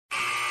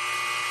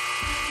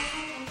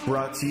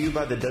Brought to you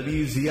by the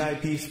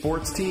WZIP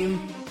Sports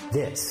Team.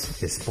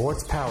 This is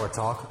Sports Power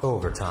Talk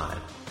Overtime.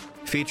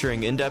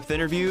 Featuring in-depth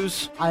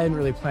interviews. I didn't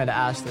really plan to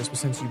ask this, but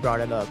since you brought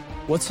it up,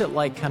 what's it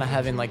like kind of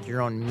having like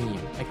your own meme?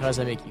 Like, how does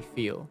that make you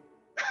feel?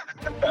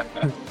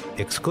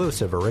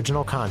 Exclusive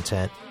original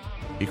content.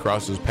 He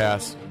crosses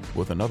paths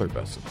with another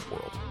best in the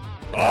world.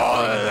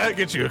 Oh, that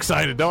gets you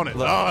excited, don't it? Oh,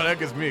 that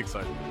gets me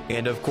excited.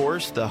 And, of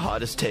course, the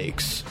hottest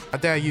takes. My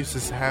dad used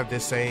to have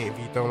this saying, if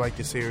you don't like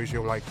the series, you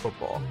don't like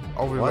football.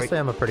 Honestly,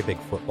 I'm a pretty big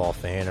football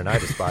fan, and I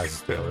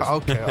despise the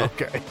Steelers.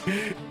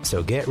 Okay.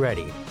 So get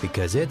ready,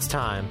 because it's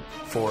time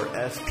for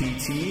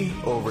SPT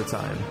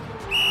Overtime.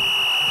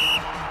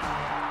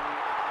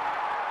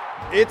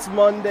 It's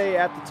Monday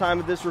at the time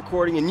of this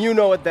recording, and you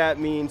know what that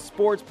means.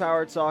 Sports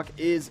Power Talk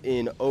is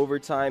in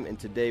overtime, and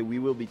today we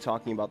will be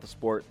talking about the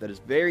sport that is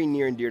very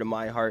near and dear to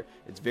my heart.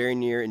 It's very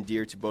near and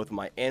dear to both of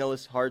my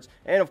analysts' hearts,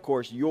 and of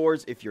course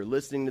yours if you're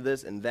listening to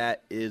this, and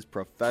that is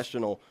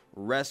professional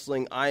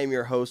wrestling. I am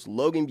your host,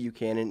 Logan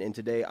Buchanan, and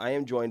today I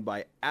am joined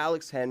by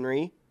Alex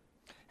Henry.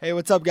 Hey,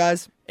 what's up,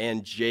 guys?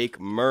 And Jake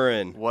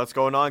Murren. What's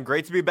going on?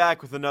 Great to be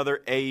back with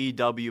another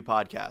AEW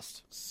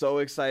podcast. So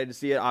excited to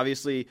see it.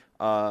 Obviously,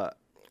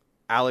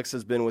 Alex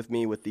has been with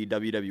me with the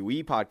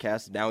WWE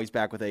podcast. Now he's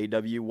back with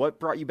AEW. What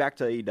brought you back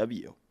to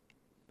AEW?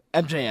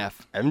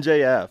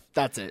 MJF.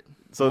 That's it.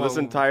 So this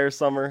entire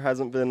summer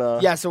hasn't been...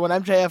 Yeah, so when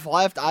MJF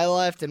left, I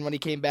left, and when he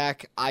came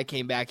back, I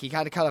came back. He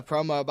kind of cut a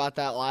promo about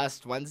that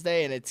last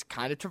Wednesday, and it's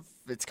kind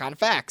of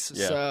facts.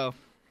 Yeah. So,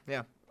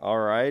 yeah.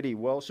 Alrighty,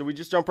 well, should we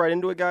just jump right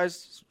into it,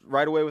 guys?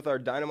 Right away with our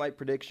Dynamite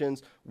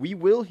predictions. We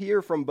will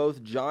hear from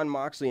both Jon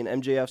Moxley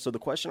and MJF, so the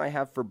question I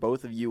have for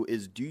both of you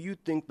is, do you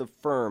think the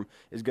firm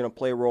is going to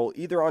play a role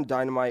either on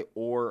Dynamite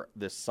or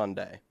this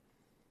Sunday?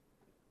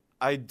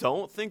 I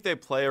don't think they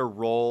play a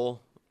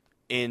role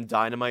in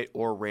Dynamite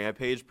or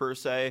Rampage per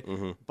se,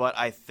 but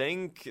I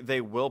think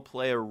they will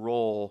play a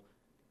role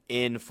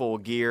in Full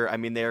Gear. I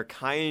mean, they're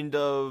kind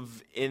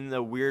of in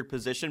the weird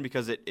position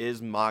because it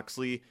is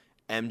Moxley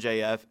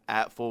MJF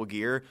at Full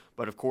Gear,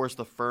 but of course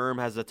the firm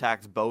has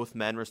attacked both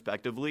men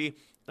respectively,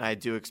 and I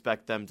do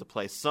expect them to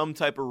play some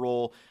type of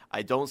role.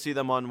 I don't see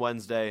them on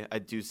Wednesday. I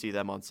do see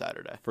them on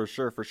Saturday. For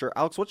sure.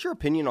 Alex, what's your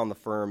opinion on the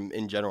firm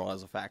in general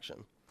as a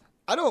faction?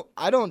 I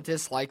don't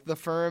dislike the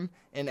firm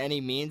in any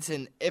means,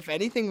 and if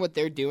anything, what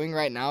they're doing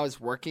right now is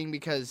working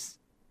because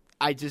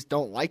I just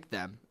don't like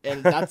them,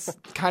 and that's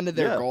kind of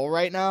their goal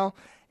right now.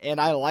 And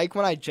I like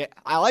when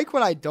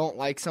I don't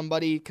like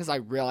somebody because I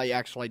really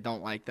actually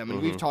don't like them.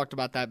 And we've talked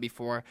about that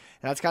before. And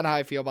that's kind of how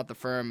I feel about the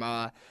firm.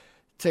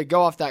 To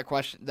go off that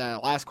question, the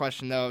last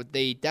question, though,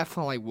 they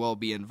definitely will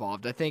be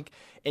involved. I think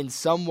in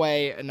some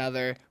way or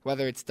another,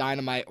 whether it's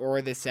Dynamite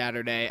or this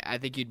Saturday, I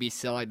think you'd be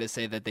silly to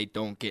say that they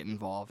don't get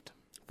involved.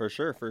 For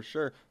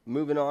sure.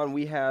 Moving on,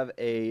 we have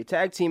a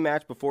tag team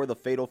match before the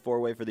Fatal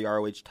 4-Way for the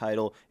ROH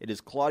title. It is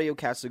Claudio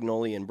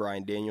Castagnoli and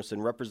Bryan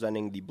Danielson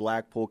representing the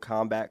Blackpool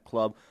Combat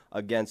Club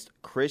against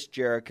Chris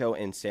Jericho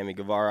and Sammy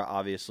Guevara,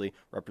 obviously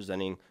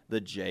representing the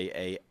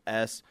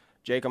JAS.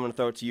 Jake, I'm going to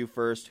throw it to you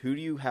first. Who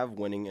do you have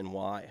winning and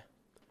why?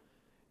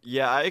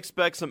 Yeah, I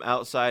expect some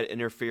outside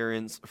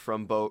interference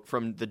from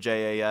the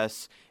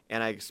JAS,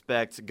 and I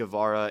expect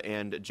Guevara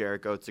and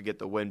Jericho to get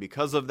the win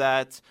because of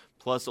that.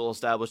 Plus, it will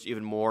establish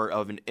even more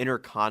of an inner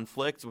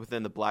conflict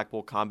within the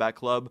Blackpool Combat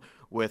Club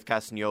with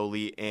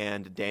Castagnoli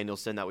and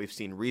Danielson that we've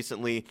seen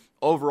recently.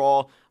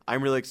 Overall,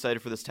 I'm really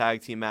excited for this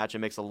tag team match. It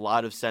makes a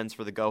lot of sense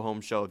for the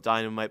go-home show of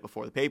Dynamite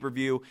before the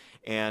pay-per-view,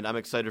 and I'm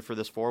excited for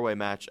this four-way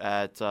match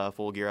at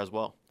Full Gear as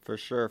well. For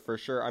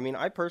sure. I mean,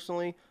 I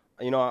personally,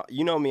 you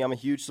know me, I'm a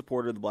huge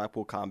supporter of the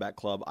Blackpool Combat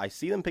Club. I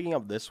see them picking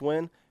up this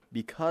win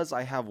because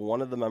I have one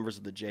of the members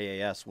of the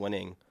JAS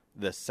winning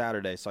this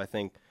Saturday, so I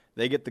think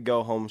they get the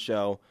go-home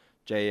show.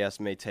 JAS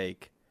may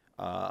take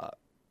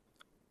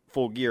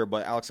Full Gear,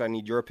 but Alex, I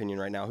need your opinion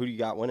right now. Who do you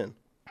got winning?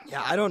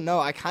 Yeah, I don't know.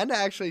 I kind of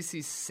actually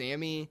see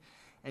Sammy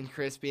and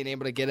Chris being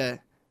able to get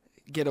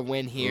a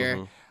win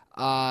here.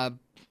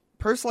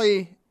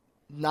 Personally,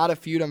 not a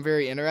feud I'm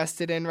very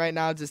interested in right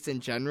now, just in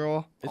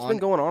general. It's been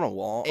going on a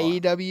while.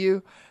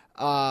 AEW,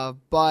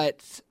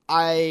 but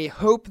I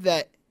hope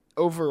that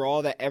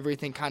overall that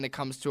everything kind of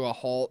comes to a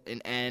halt and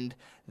end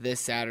this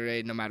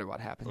Saturday, no matter what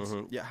happens.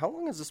 Yeah, how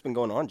long has this been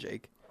going on,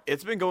 Jake?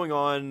 It's been going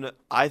on,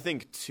 I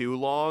think, too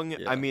long. Yeah.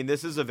 I mean,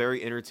 this is a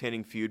very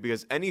entertaining feud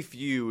because any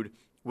feud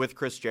with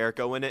Chris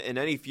Jericho in it and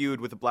any feud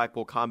with the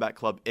Blackpool Combat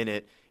Club in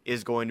it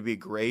is going to be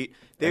great.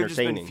 They've just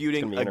been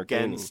feuding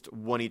against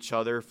one each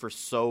other for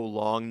so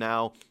long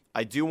now.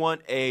 I do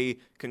want a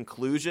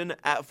conclusion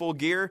at Full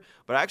Gear,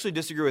 but I actually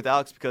disagree with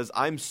Alex because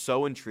I'm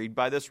so intrigued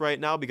by this right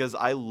now because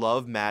I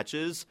love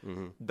matches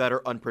that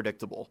are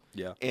unpredictable.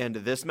 Yeah. And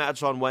this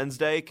match on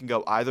Wednesday can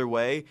go either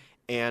way,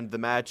 and the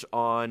match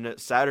on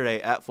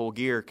Saturday at Full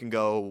Gear can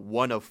go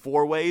one of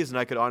four ways, and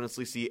I could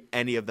honestly see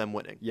any of them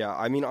winning. Yeah,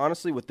 I mean,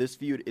 honestly, with this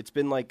feud, it's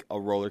been like a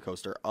roller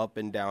coaster, up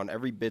and down.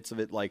 Every bits of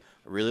it, like,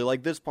 I really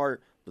like this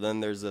part, but then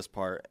there's this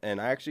part. And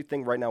I actually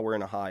think right now we're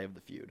in a high of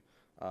the feud.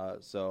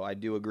 So I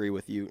do agree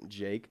with you,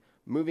 Jake.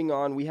 Moving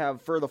on, we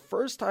have, for the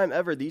first time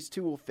ever, these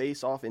two will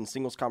face off in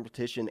singles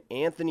competition.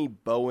 Anthony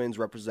Bowens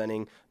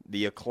representing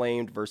the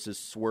Acclaimed versus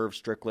Swerve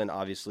Strickland,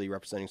 obviously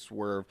representing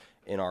Swerve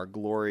in our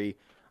glory.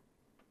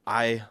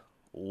 I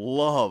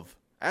love,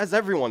 as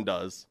everyone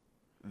does,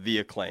 the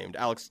Acclaimed.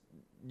 Alex,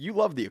 you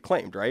love the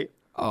Acclaimed, right?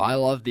 Oh, I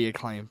love the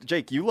Acclaimed.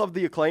 Jake, you love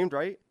the Acclaimed,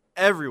 right?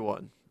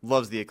 Everyone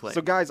loves the Acclaimed.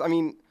 So, guys, I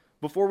mean,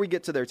 before we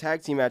get to their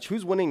tag team match,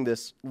 who's winning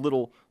this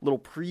little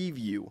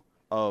preview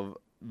of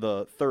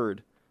the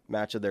third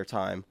match of their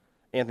time?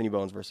 Anthony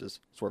Bowens versus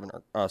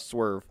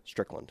Swerve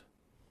Strickland.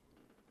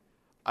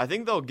 I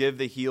think they'll give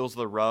the heels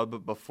the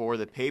rub before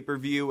the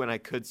pay-per-view, and I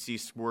could see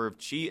Swerve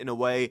cheat in a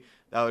way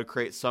that would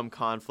create some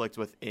conflict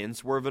within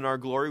Swerve in our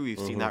glory. We've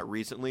seen that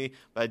recently,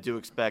 but I do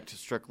expect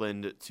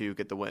Strickland to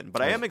get the win.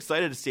 But I am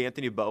excited to see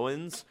Anthony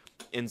Bowens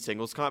in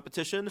singles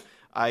competition.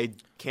 I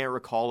can't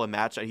recall a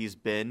match that he's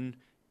been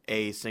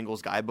a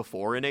singles guy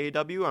before in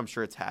AEW. I'm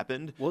sure it's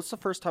happened. Well, it's the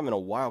first time in a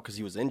while because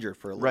he was injured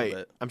for a little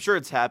bit. I'm sure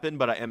it's happened,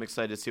 but I am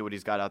excited to see what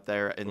he's got out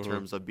there in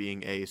terms of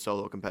being a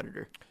solo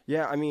competitor.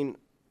 Yeah, I mean,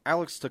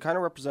 Alex, to kind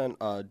of represent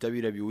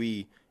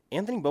WWE,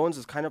 Anthony Bowens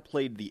has kind of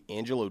played the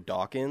Angelo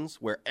Dawkins,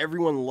 where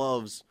everyone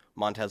loves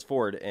Montez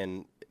Ford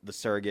and the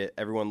surrogate.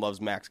 Everyone loves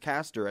Max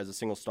Caster as a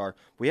single star.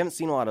 We haven't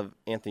seen a lot of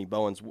Anthony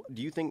Bowens.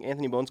 Do you think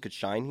Anthony Bowens could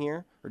shine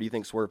here, or do you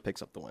think Swerve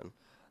picks up the win?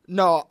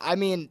 No, I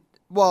mean,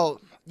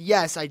 well,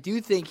 yes, I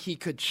do think he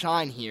could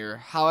shine here.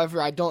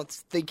 However, I don't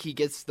think he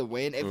gets the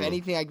win. If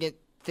anything,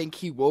 think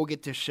he will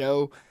get to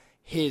show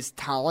his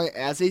talent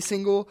as a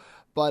single,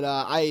 but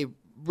I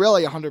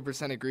really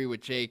 100% agree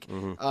with Jake.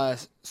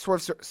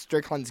 Swerve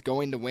Strickland's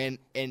going to win,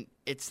 and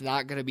it's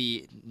not going to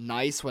be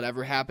nice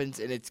whatever happens,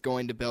 and it's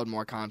going to build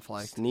more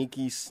conflict.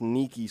 Sneaky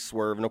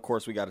Swerve. And, of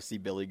course, we got to see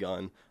Billy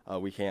Gunn.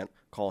 We can't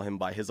call him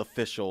by his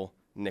official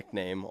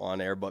nickname on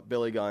air, but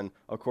Billy Gunn,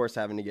 of course,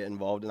 having to get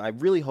involved. And I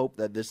really hope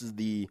that this is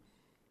the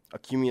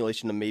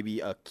accumulation of maybe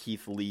a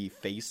Keith Lee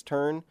face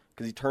turn,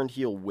 because he turned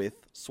heel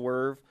with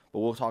Swerve, but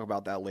we'll talk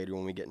about that later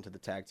when we get into the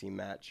tag team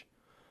match.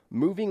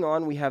 Moving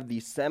on, we have the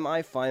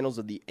semifinals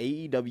of the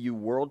AEW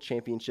World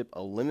Championship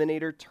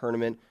Eliminator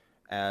Tournament,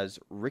 as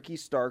Ricky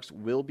Starks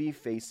will be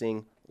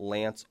facing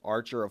Lance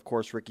Archer. Of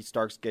course, Ricky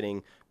Starks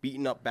getting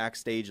beaten up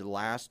backstage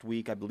last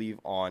week, I believe,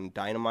 on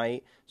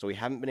Dynamite, so we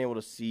haven't been able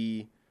to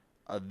see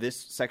this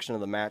section of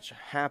the match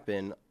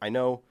happen.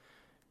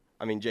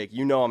 Jake,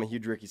 you know I'm a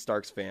huge Ricky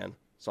Starks fan,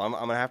 so I'm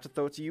going to have to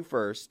throw it to you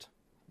first.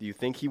 Do you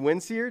think he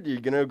wins here? Are you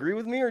going to agree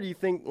with me, or do you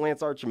think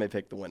Lance Archer may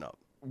pick the win up?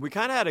 We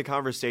kind of had a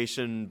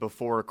conversation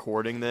before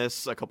recording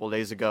this a couple of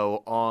days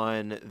ago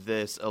on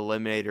this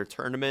Eliminator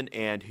tournament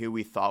and who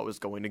we thought was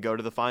going to go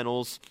to the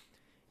finals.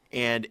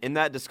 And in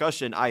that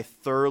discussion, I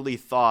thoroughly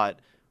thought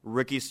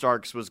Ricky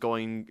Starks was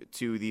going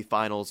to the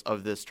finals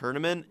of this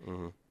tournament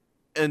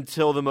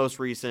until the most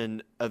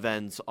recent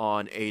events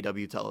on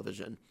AEW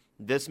television.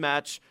 This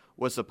match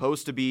was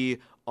supposed to be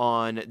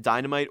on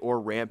Dynamite or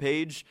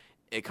Rampage.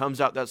 It comes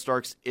out that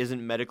Starks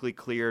isn't medically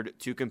cleared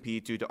to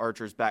compete due to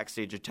Archer's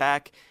backstage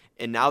attack.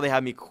 And now they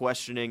have me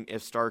questioning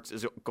if Starks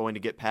is going to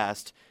get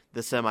past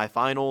the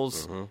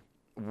semifinals.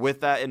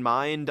 With that in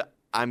mind,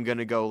 I'm going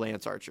to go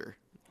Lance Archer.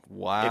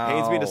 Wow. It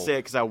pains me to say it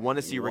because I want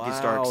to see Ricky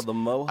Starks. The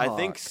Mohawk. I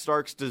think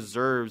Starks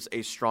deserves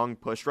a strong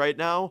push right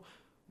now,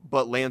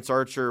 but Lance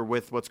Archer,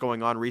 with what's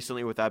going on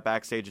recently with that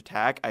backstage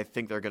attack, I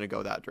think they're going to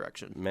go that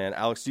direction. Man,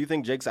 Alex, do you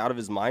think Jake's out of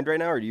his mind right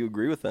now, or do you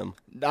agree with him?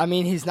 I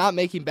mean, he's not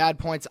making bad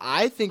points.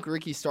 I think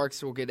Ricky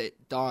Starks will get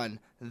it done,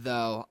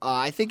 though.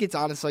 I think it's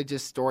honestly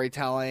just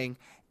storytelling.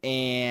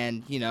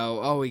 And, he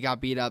got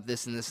beat up,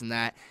 this and this and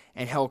that,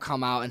 and he'll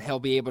come out and he'll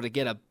be able to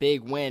get a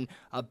big win,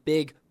 a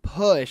big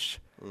push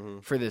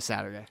for this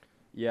Saturday.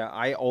 Yeah,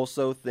 I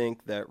also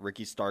think that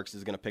Ricky Starks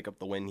is going to pick up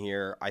the win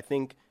here. I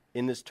think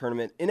in this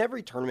tournament, in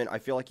every tournament, I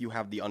feel like you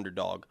have the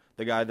underdog,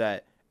 the guy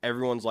that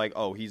everyone's like,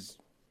 oh, he's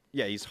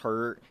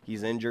hurt,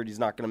 he's injured, he's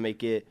not going to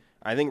make it.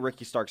 I think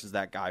Ricky Starks is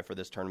that guy for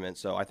this tournament,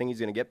 so I think he's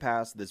going to get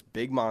past this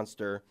big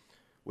monster,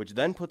 which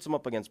then puts him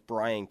up against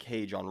Brian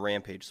Cage on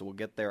Rampage. So we'll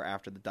get there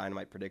after the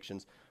Dynamite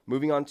predictions.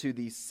 Moving on to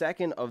the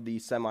second of the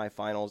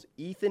semifinals,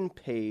 Ethan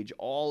Page,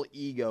 all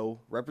ego,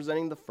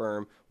 representing the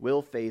firm,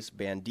 will face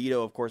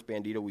Bandito. Of course,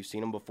 Bandito, we've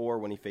seen him before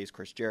when he faced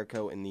Chris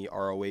Jericho in the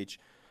ROH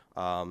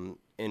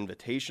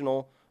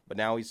Invitational. But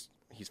now he's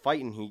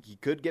fighting. He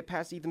could get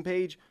past Ethan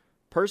Page.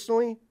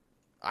 Personally,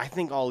 I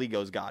think all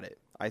ego's got it.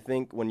 I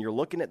think when you're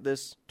looking at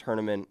this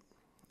tournament,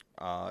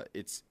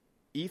 it's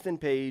Ethan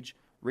Page,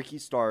 Ricky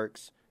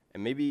Starks,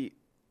 and maybe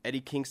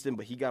Eddie Kingston,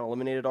 but he got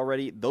eliminated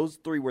already. Those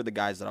three were the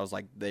guys that I was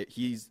like,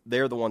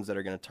 they're the ones that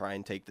are going to try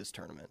and take this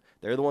tournament.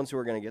 They're the ones who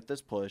are going to get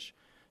this push.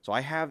 So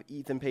I have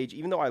Ethan Page.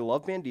 Even though I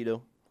love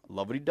Bandito, I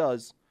love what he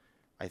does,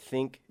 I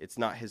think it's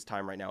not his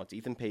time right now. It's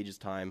Ethan Page's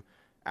time.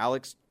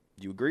 Alex,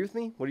 do you agree with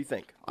me? What do you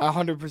think? I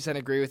 100%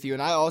 agree with you,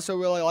 and I also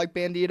really like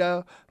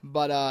Bandito,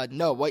 but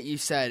no, what you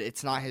said,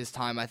 it's not his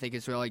time. I think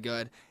it's really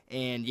good,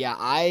 and yeah,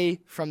 I,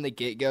 from the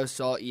get-go,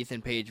 saw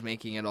Ethan Page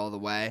making it all the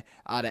way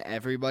out of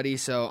everybody,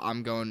 so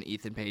I'm going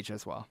Ethan Page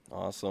as well.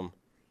 Awesome.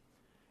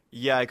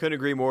 Yeah, I couldn't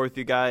agree more with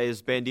you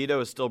guys.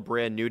 Bandito is still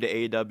brand new to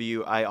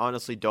AEW. I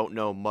honestly don't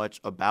know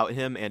much about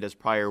him and his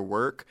prior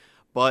work,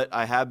 but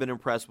I have been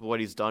impressed with what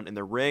he's done in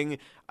the ring.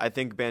 I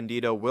think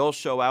Bandito will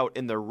show out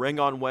in the ring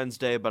on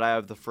Wednesday, but I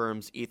have the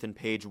firm's Ethan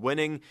Page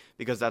winning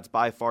because that's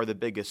by far the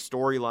biggest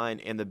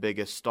storyline and the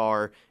biggest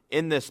star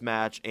in this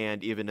match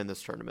and even in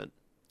this tournament.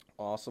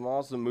 Awesome.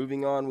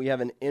 Moving on, we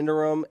have an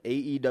interim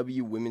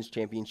AEW Women's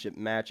Championship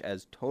match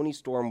as Toni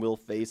Storm will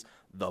face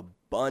the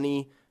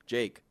Bunny.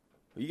 Jake,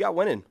 who you got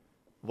winning?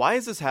 Why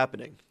is this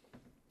happening?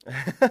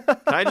 Can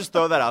I just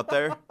throw that out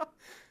there?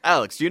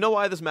 Alex, do you know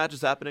why this match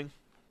is happening?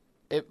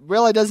 It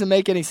really doesn't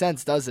make any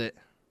sense, does it?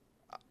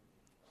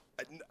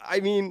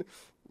 I mean,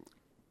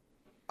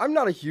 I'm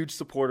not a huge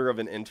supporter of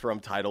an interim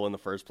title in the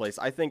first place.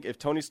 I think if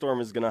Toni Storm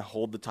is going to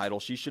hold the title,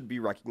 she should be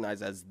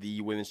recognized as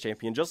the women's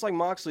champion, just like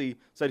Moxley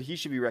said he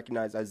should be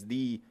recognized as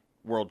the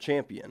world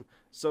champion.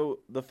 So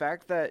the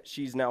fact that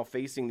she's now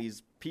facing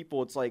these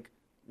people, it's like,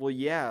 well,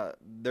 yeah,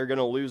 they're going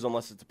to lose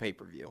unless it's a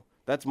pay-per-view.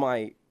 That's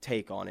my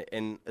take on it,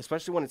 and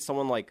especially when it's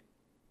someone like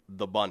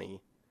the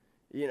Bunny.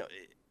 You know,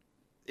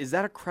 is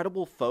that a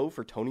credible foe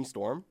for Toni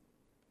Storm?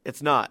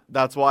 It's not.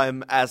 That's why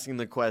I'm asking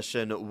the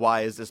question,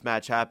 why is this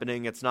match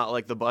happening? It's not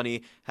like the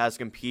Bunny has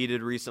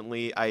competed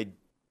recently. I'd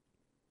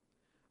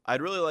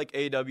really like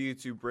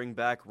AEW to bring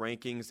back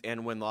rankings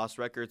and win-loss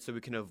records so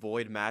we can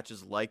avoid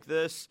matches like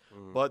this.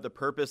 But the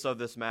purpose of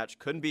this match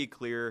couldn't be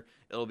clear.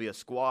 It'll be a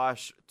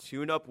squash,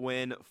 tune-up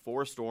win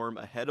for Storm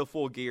ahead of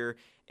Full Gear,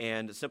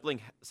 and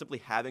simply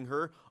having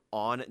her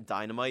on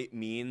Dynamite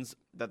means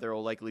that there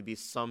will likely be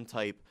some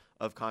type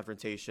of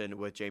confrontation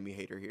with Jamie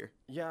Hayter here.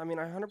 Yeah, I mean,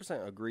 I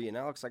 100% agree. And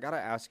Alex, I got to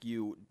ask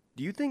you,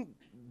 do you think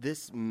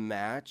this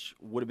match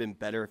would have been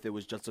better if it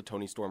was just a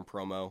Toni Storm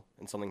promo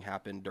and something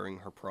happened during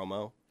her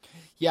promo?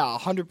 Yeah,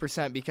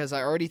 100%, because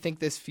I already think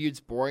this feud's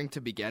boring to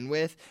begin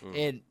with,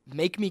 and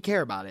make me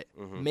care about it.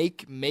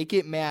 Make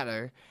it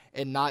matter,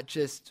 and not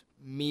just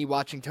me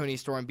watching Toni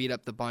Storm beat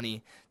up the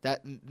Bunny.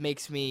 That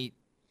makes me...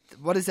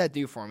 What does that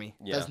do for me?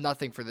 Yeah. Does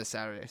nothing for this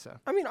Saturday. So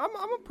I mean, I'm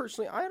a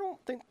personally, I don't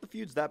think the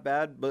feud's that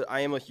bad, but I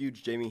am a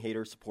huge Jamie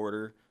Hayter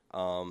supporter,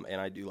 and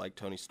I do like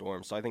Toni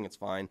Storm, so I think it's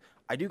fine.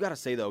 I do gotta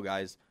say though,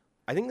 guys,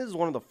 I think this is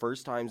one of the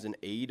first times an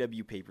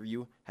AEW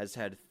pay-per-view has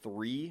had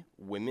 3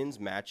 women's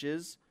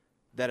matches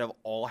that have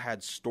all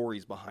had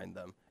stories behind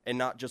them, and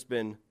not just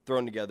been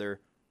thrown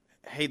together.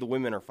 Hey, the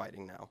women are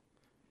fighting now.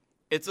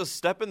 It's a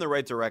step in the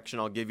right direction,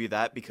 I'll give you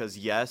that, because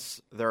yes,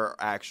 there are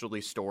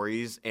actually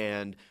stories,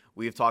 and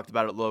we've talked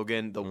about it,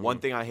 Logan. The one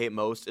thing I hate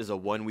most is a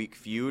one-week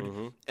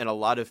feud, and a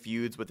lot of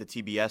feuds with the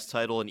TBS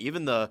title and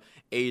even the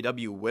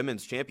AEW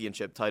Women's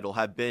Championship title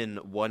have been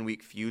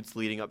one-week feuds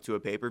leading up to a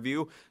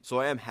pay-per-view, so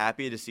I am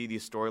happy to see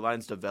these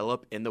storylines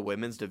develop in the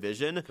women's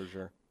division. For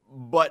sure.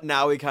 But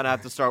now we kind of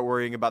have to start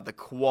worrying about the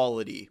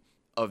quality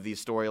of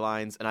these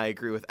storylines, and I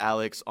agree with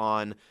Alex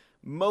on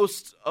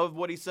most of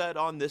what he said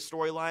on this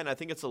storyline. I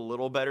think it's a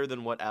little better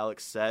than what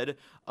Alex said,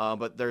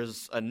 but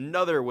there's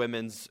another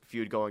women's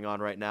feud going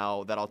on right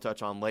now that I'll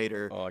touch on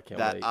later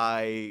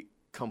I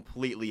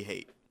completely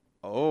hate.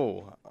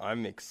 Oh,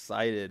 I'm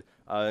excited.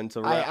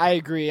 I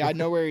agree. I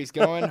know where he's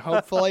going.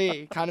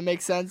 Hopefully, it kind of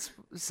makes sense,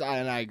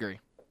 and I agree.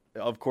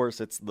 Of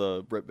course, it's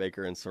the Britt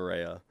Baker and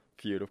Saraya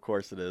feud. Of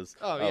course it is.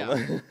 Oh,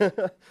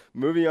 yeah.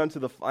 Moving on to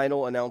the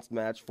final announced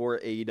match for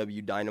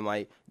AEW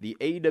Dynamite. The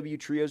AEW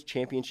Trios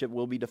Championship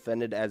will be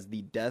defended as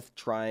the Death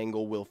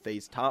Triangle will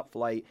face Top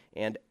Flight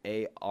and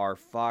AR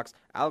Fox.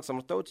 Alex, I'm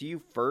going to throw it to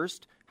you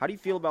first. How do you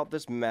feel about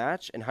this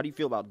match, and how do you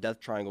feel about Death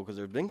Triangle? Because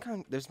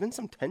there's been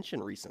some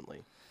tension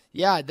recently.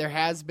 Yeah, there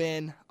has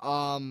been.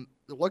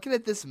 Looking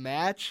at this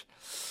match,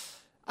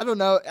 I don't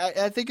know.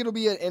 I think it'll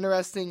be an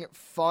interesting,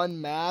 fun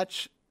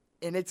match,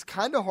 and it's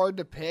kind of hard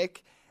to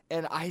pick.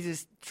 And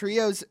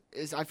trios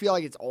I feel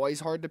like it's always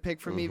hard to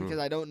pick for me because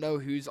I don't know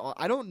who's on.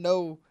 I don't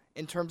know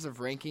in terms of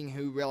ranking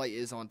who really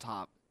is on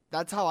top.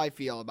 That's how I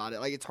feel about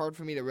it. Like, it's hard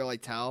for me to really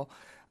tell.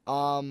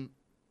 If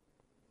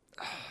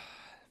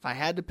I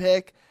had to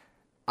pick,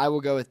 I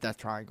will go with Death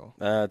Triangle.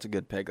 That's a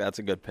good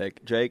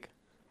pick. Jake?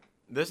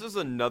 This is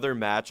another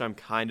match I'm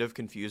kind of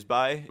confused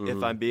by,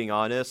 if I'm being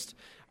honest.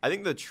 I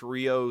think the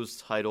trios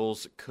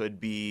titles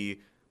could be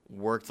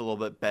worked a little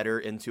bit better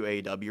into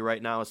AEW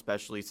right now,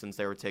 especially since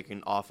they were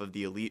taken off of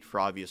the Elite for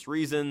obvious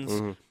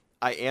reasons.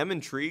 I am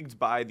intrigued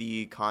by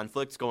the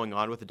conflicts going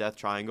on with the Death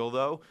Triangle,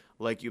 though.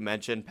 Like you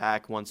mentioned,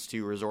 Pac wants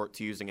to resort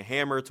to using a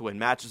hammer to win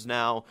matches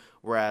now,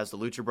 whereas the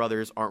Lucha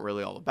Brothers aren't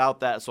really all about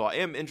that. So I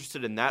am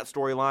interested in that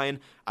storyline.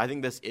 I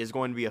think this is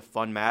going to be a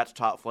fun match.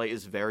 Top Flight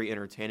is very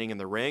entertaining in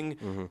the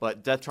ring,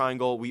 but Death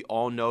Triangle, we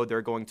all know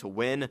they're going to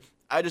win.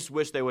 I just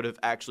wish they would have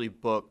actually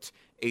booked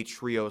a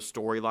trio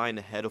storyline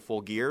ahead of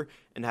Full Gear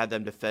and had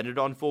them defended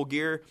on Full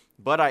Gear.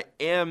 But I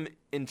am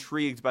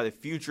intrigued by the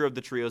future of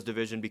the trios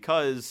division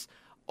because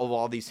of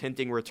all these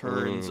hinting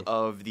returns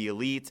of the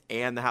Elite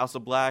and the House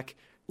of Black.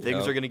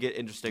 Things are going to get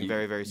interesting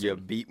very, very soon. You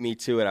beat me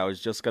to it. I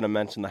was just going to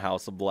mention the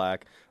House of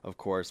Black, of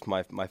course,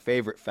 my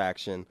favorite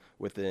faction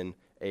within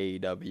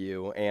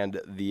AEW,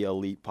 and the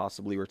Elite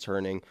possibly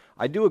returning.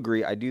 I do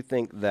agree. I do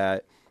think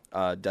that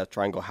Death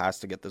Triangle has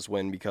to get this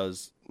win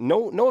because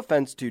no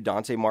offense to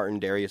Dante Martin,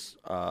 Darius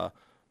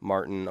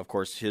Martin, of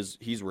course,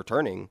 he's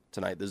returning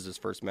tonight. This is his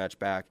first match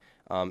back,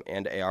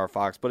 and AR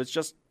Fox, but it's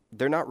just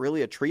they're not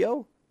really a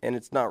trio, and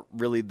it's not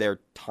really their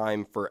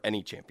time for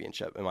any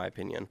championship, in my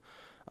opinion.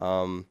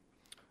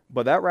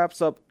 But that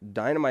wraps up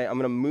Dynamite. I'm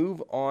going to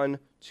move on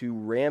to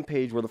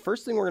Rampage, where the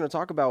first thing we're going to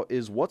talk about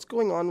is what's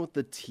going on with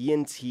the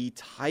TNT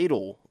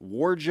title.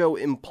 Wardlow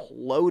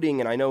imploding,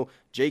 and I know,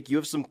 Jake, you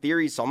have some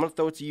theories, so I'm going to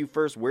throw it to you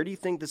first. Where do you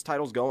think this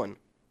title's going?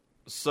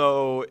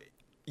 So,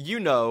 you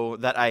know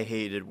that I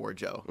hated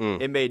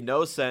Wardlow. It made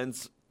no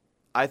sense.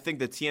 I think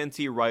the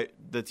TNT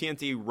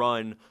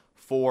run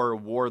for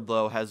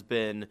Wardlow has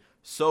been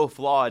so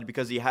flawed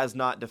because he has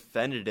not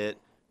defended it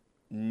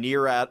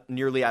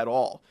nearly at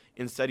all.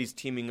 Instead, he's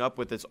teaming up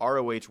with this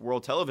ROH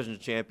World Television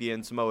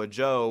Champion, Samoa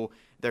Joe.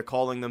 They're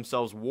calling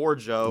themselves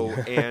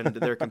Warjoe, and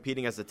they're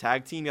competing as a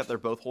tag team, yet they're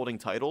both holding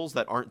titles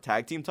that aren't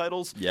tag team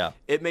titles. Yeah.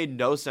 It made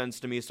no sense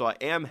to me, so I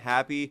am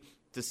happy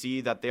to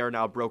see that they are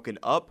now broken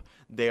up.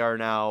 They are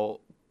now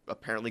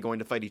apparently going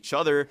to fight each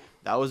other.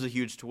 That was a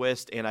huge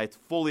twist, and I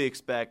fully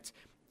expect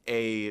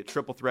a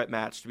triple threat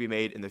match to be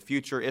made in the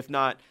future, if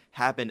not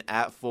happen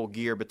at Full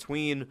Gear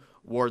between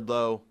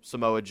Wardlow,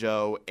 Samoa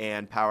Joe,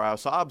 and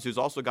Powerhouse Hobbs, who's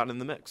also gotten in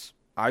the mix.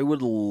 I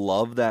would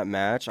love that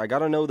match. I got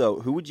to know, though,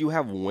 who would you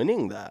have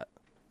winning that?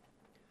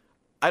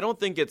 I don't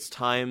think it's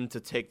time to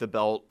take the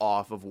belt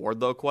off of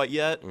Wardlow quite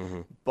yet,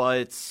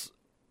 but,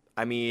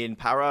 I mean,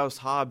 Powerhouse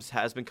Hobbs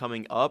has been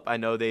coming up. I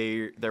know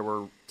there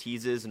were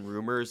teases and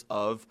rumors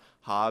of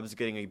Hobbs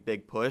getting a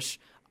big push.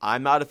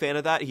 I'm not a fan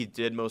of that. He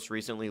did most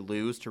recently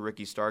lose to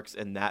Ricky Starks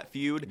in that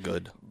feud.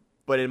 Good.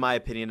 But in my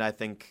opinion, I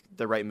think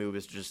the right move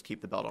is to just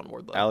keep the belt on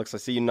Wardlow. Alex, I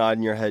see you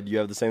nodding your head. You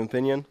have the same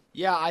opinion?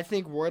 Yeah, I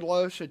think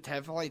Wardlow should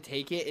definitely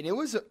take it, and it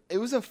was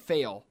a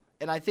fail.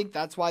 And I think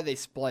that's why they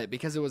split,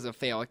 because it was a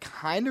fail. It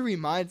kind of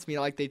reminds me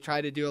like they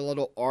tried to do a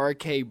little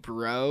RK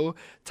Bro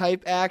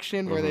type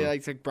action where they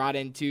like brought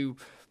in two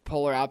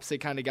polar opposite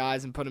kind of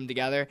guys and put them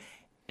together,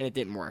 and it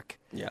didn't work.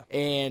 Yeah.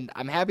 And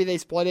I'm happy they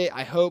split it.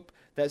 I hope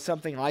that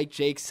something like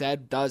Jake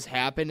said does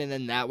happen, and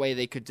then that way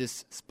they could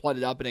just split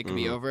it up and it could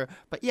be over.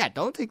 But yeah,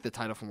 don't take the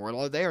title from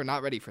Wardlow. They are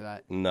not ready for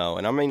that. No,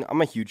 and I mean,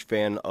 I'm a huge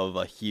fan of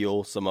a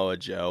heel Samoa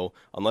Joe.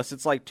 Unless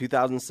it's like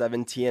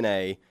 2007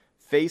 TNA,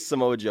 face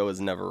Samoa Joe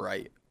is never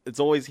right. It's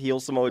always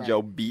heel Samoa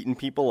Joe beating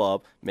people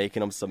up,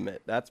 making them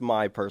submit. That's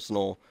my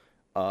personal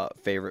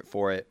favorite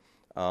for it.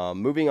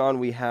 Moving on,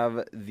 we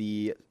have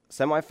the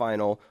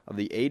semifinal of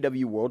the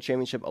AEW World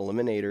Championship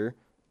Eliminator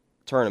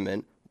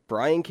Tournament.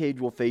 Brian Cage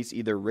will face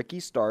either Ricky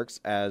Starks,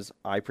 as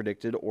I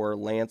predicted, or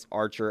Lance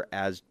Archer,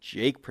 as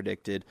Jake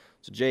predicted.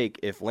 So, Jake,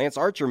 if Lance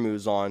Archer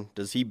moves on,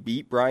 does he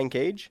beat Brian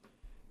Cage?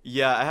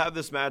 Yeah, I have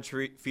this match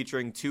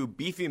featuring two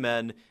beefy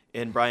men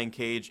in Brian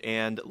Cage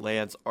and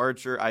Lance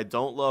Archer. I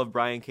don't love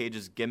Brian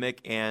Cage's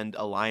gimmick and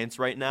alliance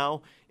right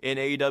now in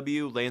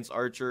AEW. Lance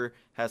Archer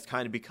has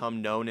kind of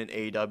become known in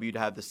AEW to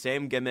have the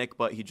same gimmick,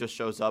 but he just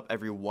shows up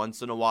every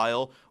once in a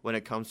while when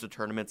it comes to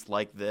tournaments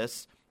like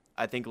this.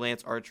 I think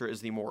Lance Archer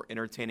is the more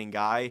entertaining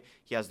guy.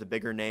 He has the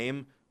bigger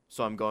name,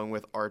 so I'm going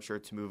with Archer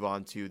to move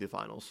on to the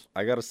finals.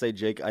 I got to say,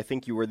 Jake, I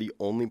think you were the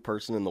only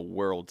person in the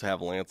world to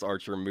have Lance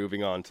Archer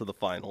moving on to the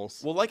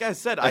finals. Well, like I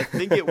said, I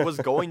think it was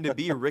going to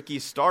be Ricky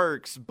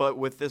Starks, but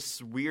with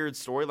this weird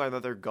storyline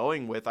that they're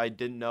going with, I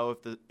didn't know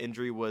if the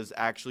injury was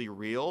actually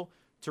real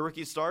to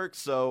Ricky Starks,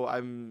 so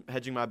I'm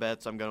hedging my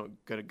bets. I'm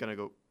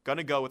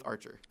gonna go with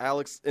Archer.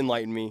 Alex,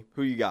 enlighten me.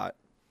 Who you got?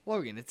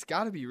 Logan, it's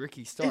got to be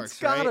Ricky Starks. It's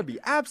got to right? be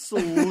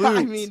absolute.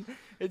 I mean,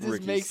 it just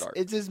Ricky makes Starks.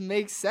 it just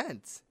makes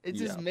sense. It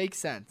just makes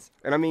sense.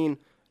 And I mean,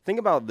 think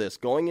about this.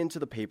 Going into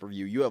the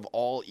pay-per-view, you have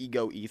all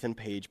ego Ethan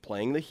Page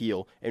playing the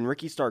heel, and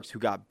Ricky Starks, who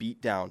got beat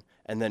down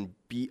and then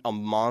beat a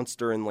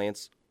monster in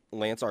Lance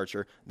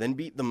Archer, then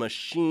beat the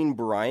machine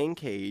Brian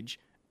Cage,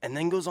 and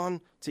then goes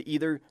on to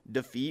either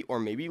defeat or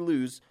maybe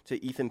lose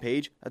to Ethan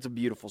Page. That's a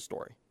beautiful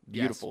story.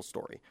 Beautiful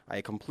story.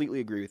 I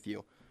completely agree with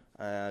you.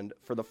 And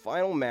for the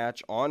final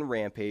match on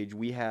Rampage,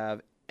 we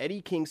have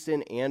Eddie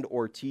Kingston and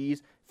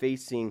Ortiz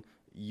facing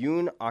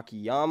Yun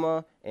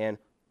Akiyama and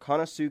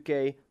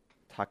Konosuke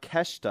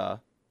Takeshita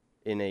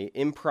in an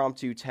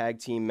impromptu tag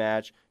team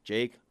match.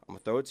 Jake, I'm going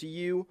to throw it to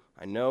you.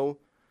 I know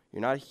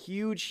you're not a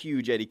huge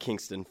Eddie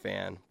Kingston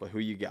fan, but who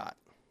you got?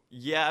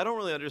 Yeah, I don't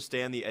really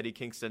understand the Eddie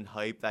Kingston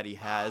hype that he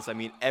has. I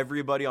mean,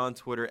 everybody on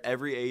Twitter,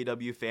 every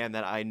AEW fan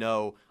that I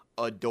know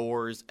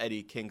adores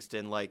Eddie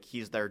Kingston like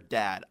he's their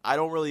dad. I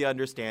don't really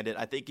understand it.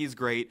 I think he's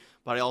great,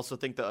 but I also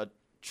think the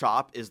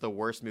chop is the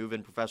worst move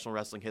in professional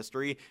wrestling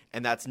history,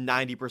 and that's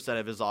 90%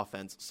 of his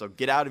offense. So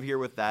get out of here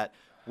with that.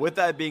 With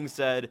that being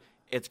said,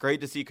 it's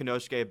great to see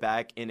Konosuke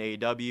back in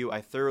AEW.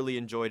 I thoroughly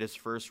enjoyed his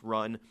first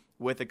run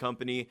with the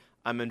company.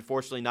 I'm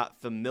unfortunately not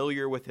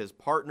familiar with his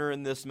partner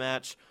in this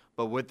match,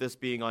 but with this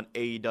being on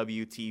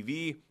AEW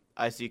TV,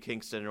 I see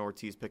Kingston and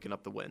Ortiz picking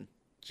up the win.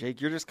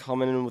 Jake, you're just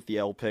coming in with the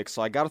L pick, so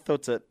I got to throw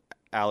it to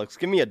Alex.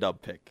 Give me a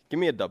dub pick. Give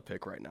me a dub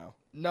pick right now.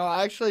 No,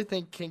 I actually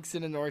think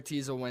Kingston and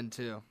Ortiz will win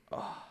too.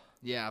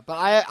 Yeah, but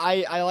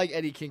I like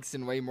Eddie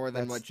Kingston way more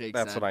than what Jake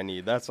said. That's what I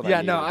need. That's what I need.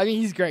 Yeah, no, I mean,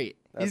 he's great.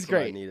 He's great.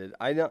 What I needed.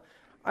 I know.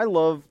 I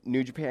love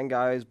New Japan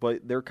guys,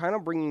 but they're kind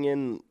of bringing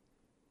in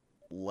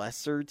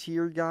lesser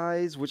tier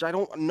guys, which I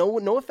don't know.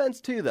 No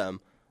offense to them,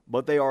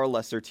 but they are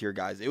lesser tier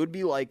guys. It would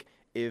be like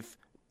if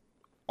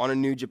on a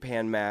New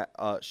Japan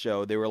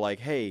show they were like,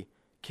 "Hey,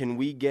 can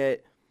we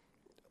get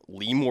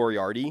Lee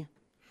Moriarty?"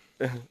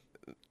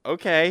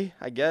 Okay,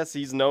 I guess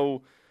he's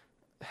no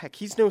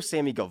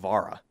Sammy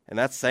Guevara, and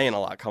that's saying a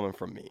lot coming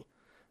from me.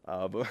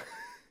 But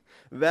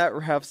that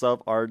wraps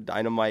up our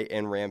Dynamite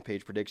and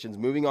Rampage predictions.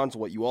 Moving on to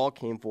what you all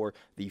came for,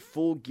 the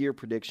Full Gear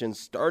predictions.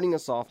 Starting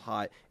us off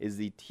hot is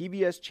the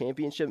TBS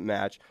Championship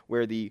match,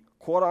 where the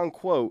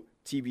quote-unquote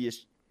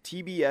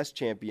TBS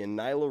champion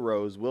Nyla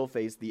Rose will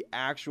face the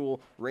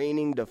actual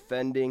reigning,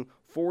 defending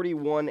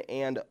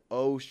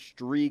 41-0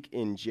 streak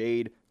in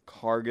Jade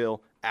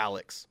Cargill.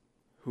 Alex,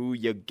 who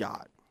you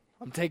got?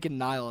 I'm taking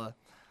Nyla. I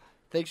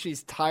think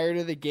she's tired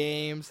of the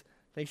games.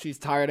 I think she's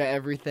tired of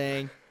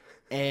everything.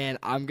 And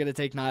I'm gonna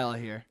take Nyla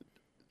here.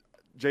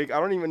 Jake, I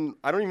don't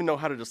even know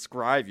how to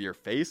describe your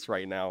face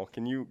right now.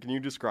 Can you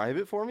describe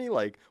it for me?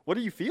 Like, what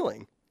are you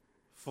feeling?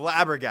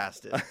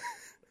 Flabbergasted.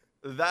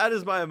 That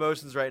is my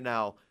emotions right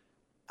now.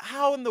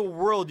 How in the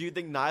world do you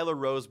think Nyla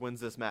Rose wins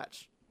this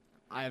match?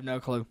 I have no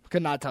clue.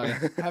 Could not tell you.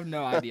 I have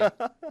no idea.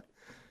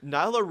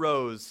 Nyla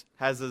Rose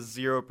has a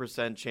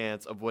 0%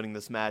 chance of winning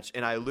this match,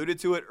 and I alluded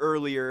to it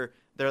earlier.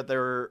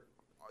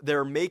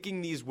 They're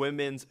making these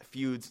women's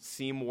feuds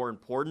seem more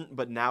important,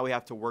 but now we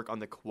have to work on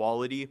the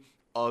quality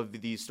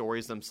of these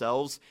stories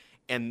themselves.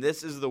 And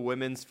this is the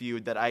women's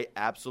feud that I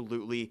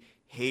absolutely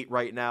hate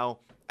right now.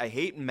 I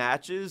hate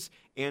matches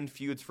and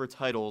feuds for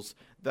titles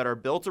that are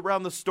built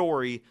around the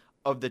story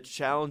of the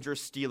challenger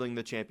stealing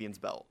the champion's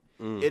belt.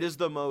 It is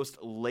the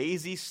most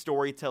lazy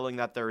storytelling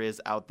that there is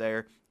out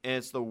there,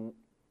 and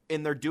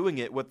they're doing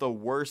it with the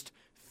worst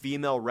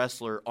female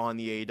wrestler on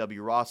the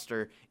AEW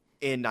roster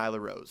in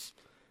Nyla Rose.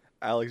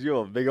 Alex, you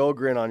have a big old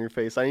grin on your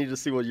face. I need to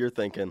see what you're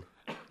thinking.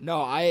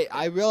 No,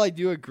 I really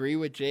do agree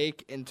with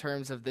Jake in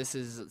terms of this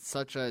is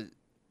such a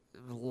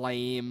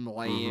lame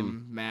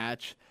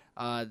match.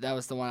 That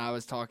was the one I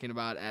was talking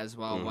about as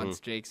well once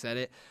Jake said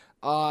it.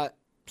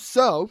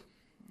 So,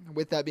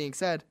 with that being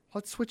said,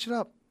 let's switch it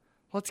up.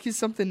 Let's get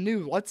something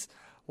new.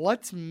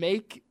 Let's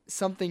make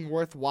something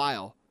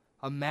worthwhile.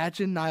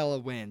 Imagine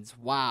Nyla wins.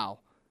 Wow.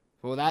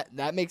 Well,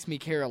 that makes me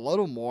care a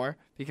little more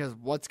because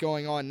what's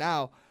going on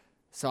now.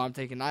 So I'm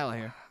taking Nyla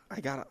here.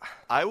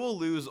 I will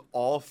lose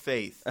all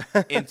faith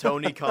in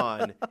Tony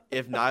Khan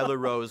if Nyla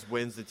Rose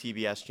wins the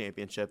TBS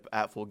championship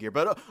at Full Gear.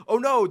 But, oh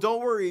no,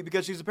 don't worry,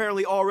 because she's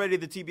apparently already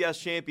the TBS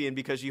champion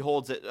because she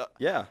holds it.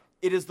 Yeah.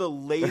 It is the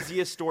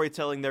laziest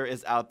storytelling there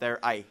is out there.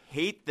 I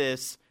hate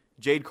this.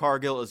 Jade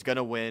Cargill is going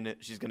to win.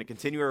 She's going to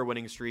continue her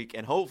winning streak,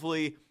 and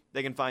hopefully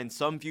they can find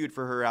some feud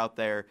for her out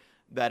there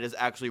that is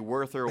actually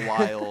worth her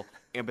while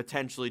and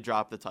potentially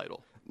drop the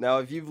title. Now,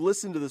 if you've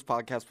listened to this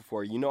podcast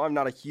before, you know I'm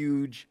not a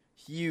huge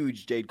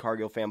Jade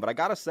Cargill fan, but I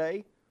gotta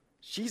say,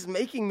 she's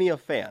making me a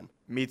fan.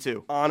 Me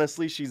too.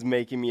 Honestly, she's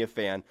making me a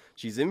fan.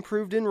 She's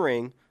improved in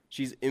ring.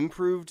 She's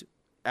improved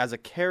as a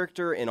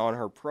character and on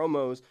her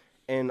promos.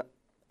 And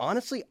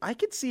honestly, I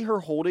could see her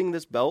holding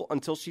this belt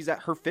until she's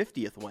at her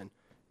 50th win.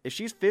 If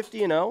she's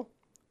 50-0,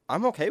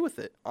 I'm okay with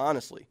it,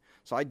 honestly.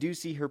 So I do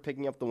see her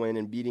picking up the win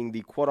and beating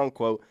the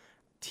quote-unquote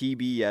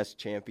TBS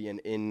champion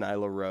in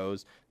Nyla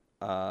Rose.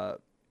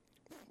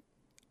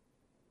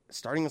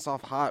 Starting us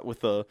off hot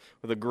with a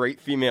great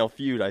female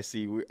feud, I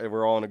see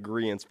we're all in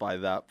agreement by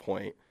that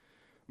point.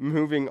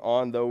 Moving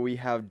on, though, we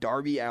have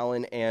Darby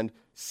Allin and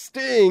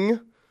Sting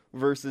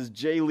versus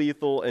Jay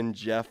Lethal and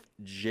Jeff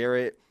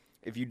Jarrett.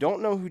 If you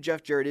don't know who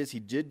Jeff Jarrett is, he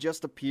did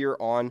just appear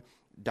on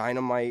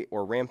Dynamite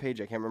or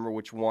Rampage, I can't remember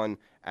which one,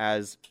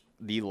 as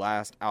the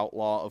last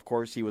Outlaw. Of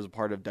course, he was a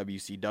part of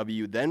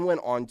WCW, then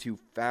went on to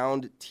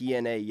found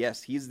TNA.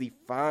 Yes, he's the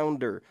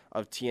founder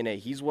of TNA.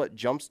 He's what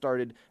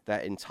jump-started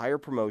that entire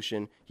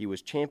promotion. He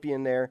was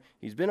champion there.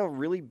 He's been a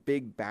really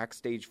big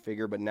backstage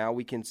figure, but now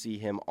we can see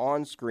him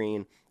on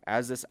screen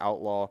as this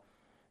Outlaw.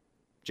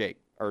 Jake,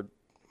 or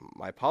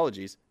my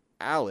apologies,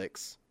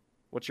 Alex,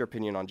 what's your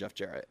opinion on Jeff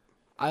Jarrett?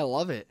 I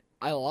love it.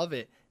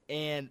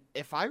 And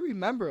if I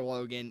remember,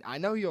 Logan, I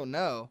know you'll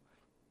know,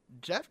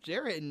 Jeff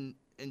Jarrett and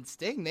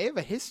Sting, they have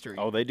a history.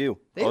 Oh, they do.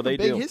 They have a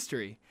big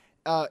history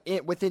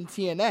within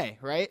TNA,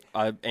 right?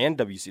 And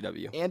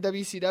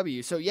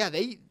WCW. So, yeah,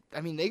 they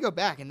go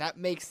back, and that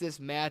makes this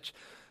match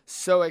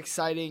so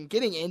exciting.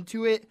 Getting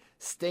into it,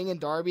 Sting and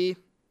Darby,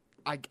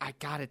 I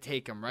got to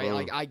take them, right?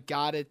 Like, I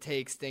got to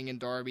take Sting and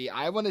Darby.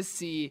 I want to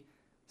see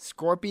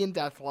Scorpion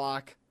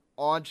Deathlock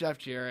on Jeff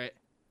Jarrett,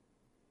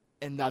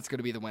 and that's going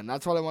to be the win.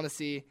 That's what I want to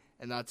see,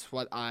 and that's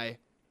what I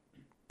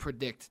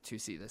predict to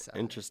see this out.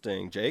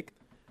 Interesting. Jake?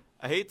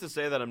 I hate to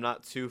say that I'm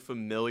not too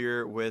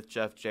familiar with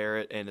Jeff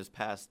Jarrett and his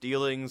past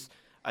dealings.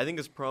 I think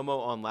his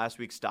promo on last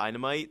week's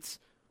Dynamite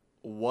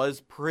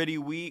was pretty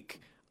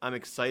weak. I'm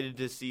excited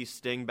to see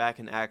Sting back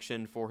in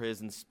action for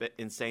his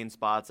insane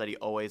spots that he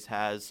always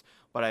has,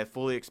 but I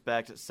fully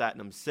expect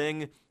Satnam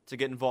Singh to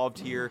get involved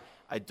here.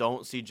 I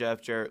don't see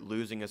Jeff Jarrett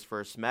losing his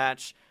first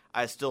match.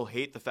 I still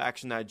hate the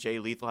faction that Jay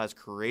Lethal has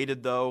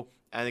created, though.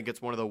 I think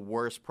it's one of the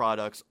worst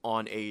products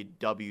on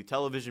AEW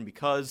television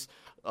because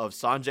of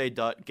Sanjay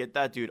Dutt. Get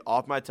that dude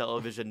off my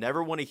television.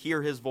 Never want to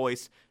hear his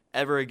voice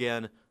ever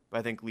again.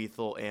 But I think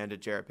Lethal and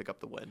Jarrett pick up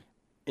the win.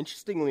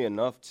 Interestingly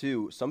enough,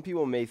 too, some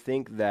people may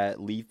think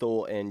that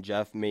Lethal and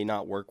Jeff may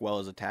not work well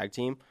as a tag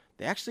team.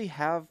 They actually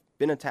have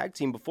been a tag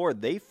team before.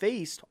 They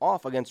faced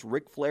off against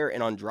Ric Flair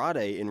and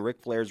Andrade in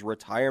Ric Flair's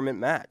retirement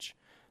match.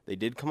 They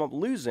did come up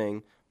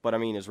losing, but I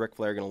mean, is Ric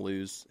Flair going to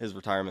lose his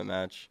retirement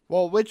match?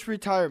 Well, which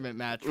retirement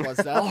match was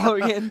that,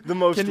 Logan? The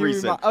most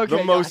recent. Okay,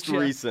 the most gotcha.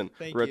 recent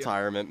Thank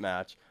retirement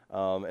match.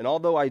 And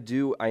although I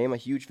am a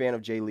huge fan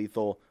of Jay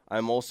Lethal,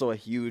 I'm also a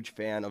huge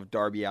fan of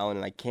Darby Allin,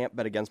 and I can't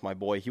bet against my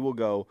boy. He will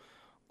go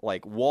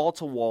like wall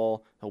to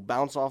wall. He'll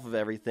bounce off of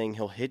everything.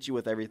 He'll hit you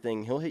with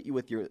everything. He'll hit you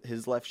with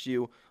his left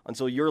shoe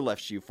until your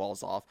left shoe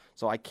falls off.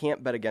 So I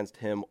can't bet against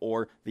him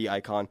or the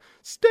icon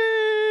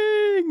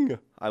Sting.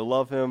 I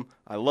love him.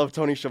 I love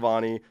Tony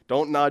Schiavone.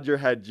 Don't nod your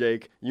head,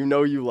 Jake. You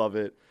know you love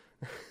it.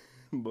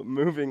 But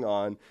moving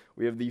on,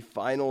 we have the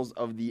finals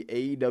of the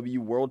AEW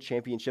World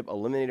Championship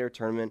Eliminator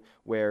Tournament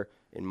where,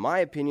 in my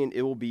opinion,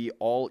 it will be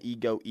all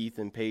ego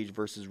Ethan Page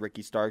versus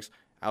Ricky Starks.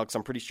 Alex,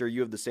 I'm pretty sure you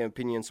have the same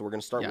opinion, so we're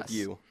going to start with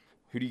you.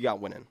 Who do you got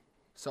winning?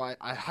 So I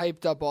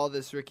hyped up all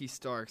this Ricky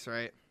Starks,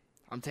 right?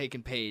 I'm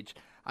taking Page.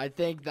 I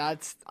think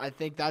that's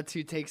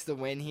who takes the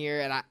win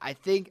here, and I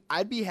think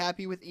I'd be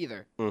happy with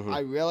either. Mm-hmm. I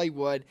really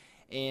would,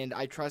 and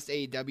I trust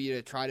AEW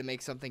to try to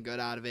make something good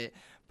out of it.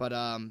 But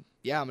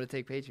yeah, I'm going to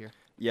take Page here.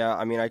 Yeah,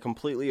 I mean, I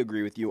completely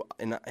agree with you,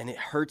 and it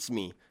hurts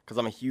me because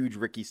I'm a huge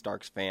Ricky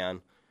Starks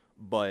fan,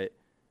 but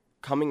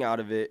coming out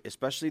of it,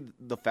 especially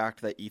the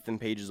fact that Ethan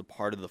Page is a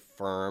part of the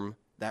firm,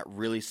 that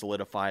really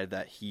solidified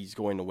that he's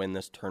going to win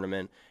this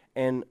tournament,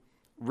 and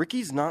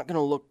Ricky's not going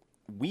to look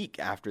weak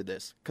after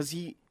this because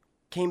he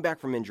came back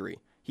from injury.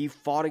 He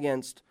fought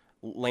against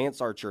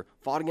Lance Archer,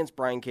 fought against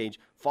Brian Cage,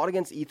 fought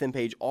against Ethan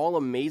Page, all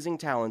amazing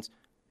talents,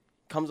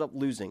 comes up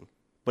losing,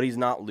 but he's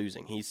not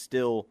losing. He's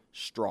still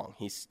strong.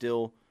 He's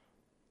still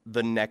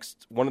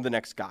one of the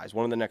next guys,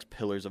 one of the next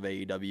pillars of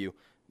AEW.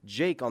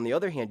 Jake, on the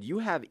other hand, you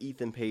have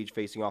Ethan Page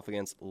facing off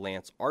against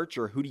Lance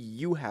Archer. Who do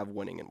you have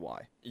winning and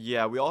why?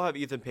 Yeah, we all have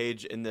Ethan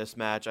Page in this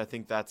match. I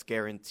think that's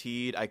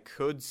guaranteed. I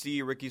could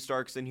see Ricky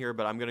Starks in here,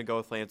 but I'm going to go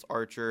with Lance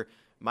Archer.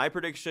 My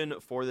prediction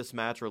for this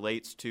match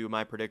relates to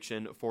my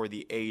prediction for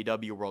the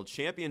AEW World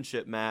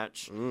Championship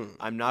match.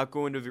 I'm not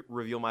going to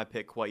reveal my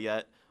pick quite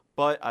yet,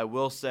 but I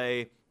will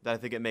say that I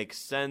think it makes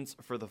sense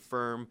for the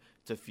firm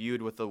to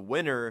feud with the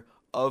winner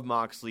of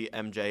Moxley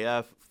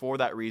MJF. For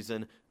that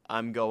reason,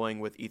 I'm going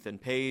with Ethan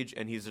Page,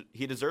 and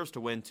he deserves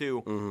to win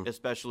too,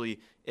 especially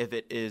if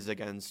it is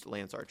against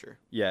Lance Archer.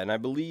 Yeah, and I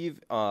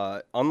believe,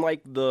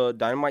 unlike the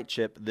Dynamite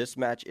chip, this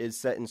match is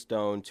set in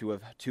stone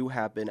to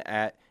happen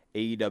at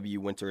AEW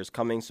Winter is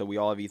Coming, so we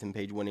all have Ethan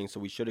Page winning, so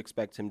we should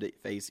expect him to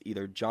face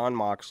either Jon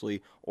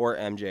Moxley or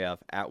MJF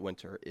at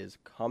Winter is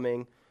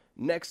Coming.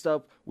 Next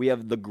up, we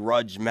have the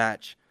grudge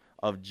match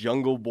of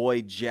Jungle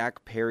Boy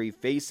Jack Perry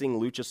facing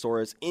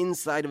Luchasaurus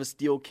inside of a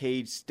steel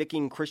cage,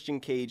 sticking Christian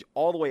Cage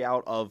all the way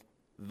out of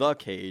the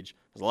cage.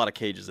 There's a lot of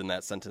cages in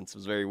that sentence. It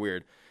was very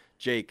weird.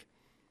 Jake,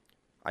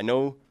 I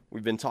know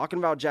we've been talking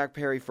about Jack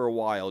Perry for a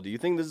while. Do you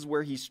think this is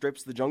where he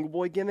strips the Jungle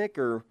Boy gimmick,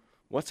 or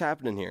what's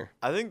happening here?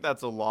 I think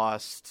that's a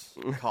lost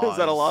cause. Is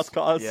that a lost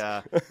cause?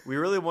 Yeah. We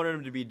really wanted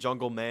him to be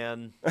Jungle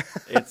Man.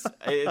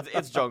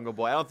 It's Jungle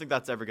Boy. I don't think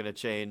that's ever going to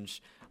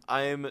change.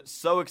 I'm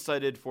so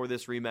excited for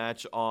this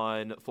rematch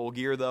on Full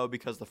Gear, though,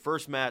 because the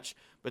first match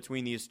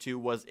between these two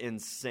was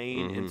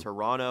insane in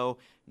Toronto.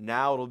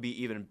 Now it'll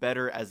be even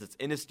better as it's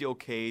in a steel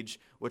cage,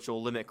 which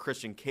will limit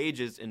Christian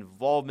Cage's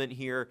involvement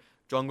here.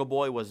 Jungle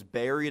Boy was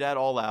buried at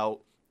All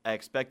Out. I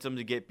expect him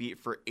to get beat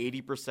for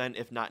 80%,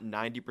 if not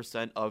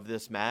 90% of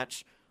this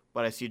match.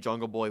 But I see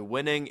Jungle Boy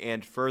winning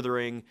and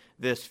furthering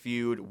this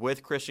feud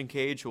with Christian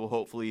Cage, who will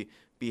hopefully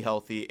be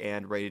healthy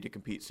and ready to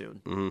compete soon.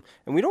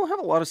 And we don't have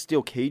a lot of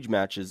steel cage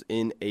matches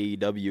in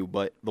AEW,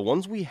 but the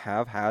ones we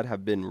have had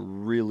have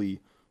been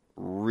really,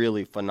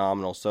 really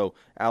phenomenal. So,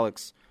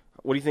 Alex,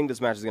 what do you think this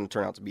match is going to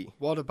turn out to be?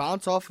 Well, to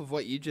bounce off of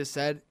what you just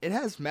said, it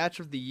has match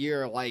of the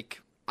year.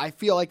 Like, I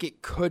feel like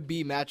it could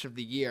be match of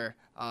the year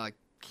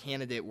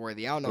candidate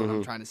worthy. I don't know what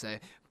I'm trying to say.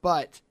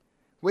 But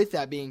with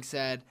that being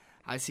said,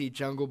 I see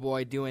Jungle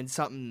Boy doing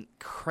something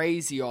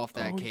crazy off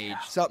that cage. Yeah.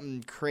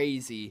 Something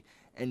crazy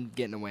and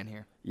getting a win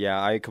here.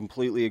 Yeah, I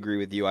completely agree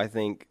with you. I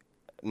think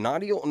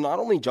not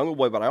only Jungle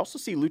Boy, but I also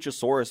see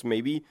Luchasaurus.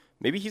 Maybe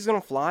he's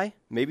going to fly.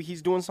 Maybe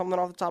he's doing something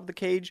off the top of the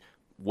cage.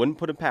 Wouldn't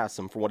put it past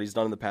him for what he's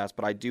done in the past,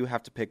 but I do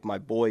have to pick my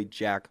boy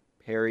Jack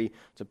Perry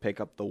to pick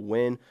up the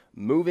win.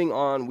 Moving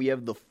on, we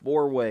have the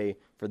four-way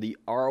for the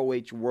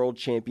ROH World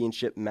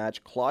Championship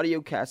match.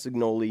 Claudio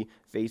Castagnoli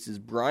faces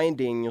Bryan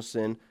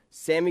Danielson,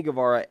 Sammy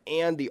Guevara,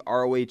 and the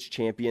ROH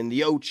champion,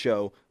 the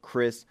Ocho,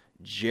 Chris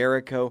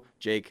Jericho.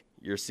 Jake,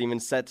 You're seeming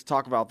set to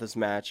talk about this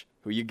match.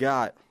 Who you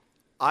got?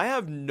 I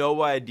have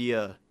no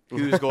idea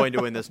who's going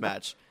to win this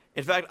match.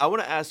 In fact, I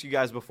want to ask you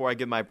guys before I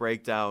give my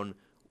breakdown.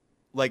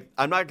 Like,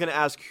 I'm not going to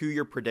ask who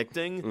you're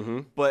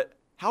predicting, but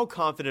how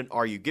confident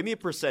are you? Give me a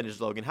percentage,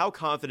 Logan. How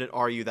confident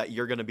are you that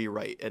you're going to be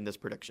right in this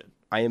prediction?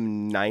 I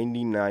am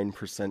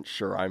 99%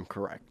 sure I'm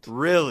correct.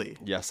 Really?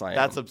 Yes, I am.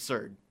 That's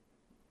absurd.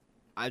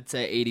 I'd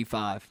say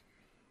 85.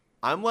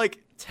 I'm like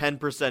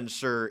 10%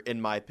 sure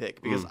in my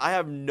pick because I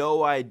have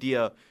no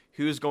idea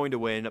who's going to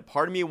win.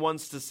 Part of me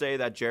wants to say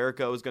that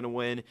Jericho is going to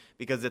win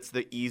because it's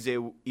the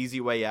easy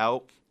way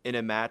out in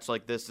a match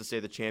like this to say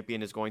the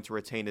champion is going to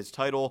retain his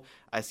title.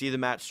 I see the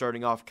match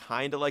starting off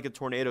kind of like a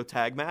tornado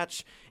tag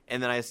match,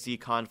 and then I see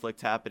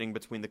conflict happening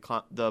between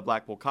the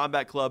Blackpool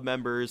Combat Club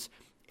members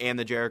and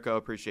the Jericho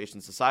Appreciation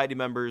Society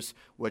members,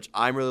 which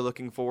I'm really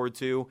looking forward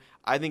to.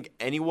 I think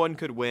anyone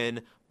could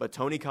win, but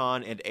Tony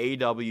Khan and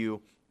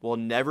AEW will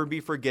never be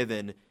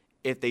forgiven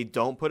if they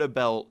don't put a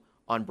belt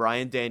on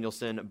Bryan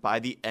Danielson by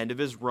the end of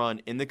his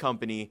run in the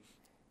company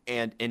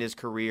and in his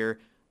career.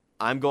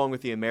 I'm going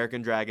with the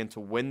American Dragon to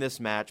win this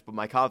match, but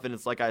my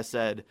confidence, like I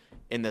said,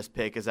 in this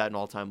pick is at an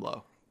all-time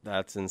low.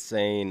 That's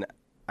insane.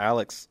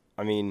 Alex,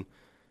 I mean,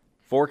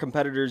 4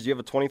 competitors, you have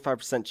a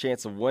 25%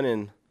 chance of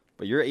winning,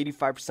 but you're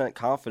 85%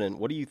 confident.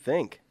 What do you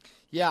think?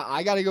 Yeah,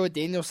 I got to go with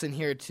Danielson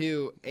here,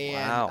 too.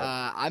 And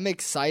Wow. I'm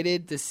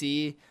excited to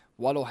see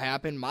what will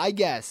happen. My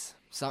guess,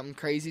 something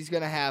crazy is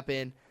going to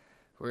happen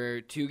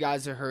where 2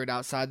 guys are hurt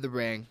outside the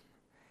ring,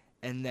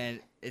 and then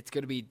it's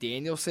going to be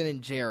Danielson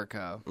and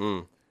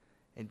Jericho.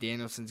 And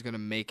Danielson's going to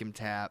make him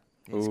tap.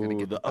 He's going to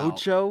get the belt.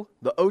 Ocho?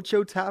 The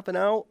Ocho tapping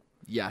out?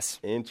 Yes.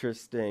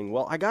 Interesting.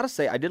 Well, I got to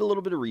say, I did a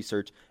little bit of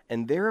research,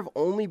 and there have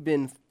only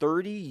been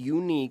 30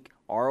 unique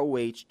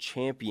ROH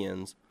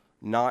champions,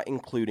 not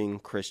including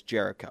Chris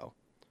Jericho.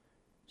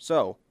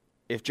 So,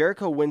 if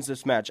Jericho wins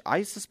this match,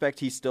 I suspect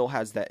he still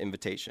has that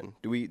invitation.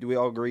 Do we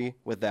all agree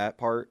with that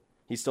part?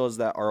 He still has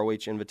that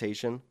ROH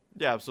invitation?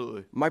 Yeah,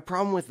 absolutely. My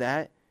problem with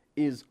that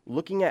is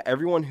looking at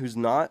everyone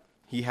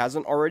he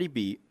hasn't already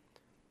beat,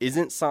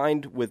 isn't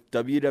signed with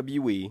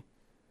WWE,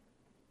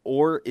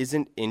 or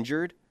isn't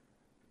injured,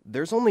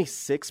 there's only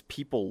 6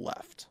 people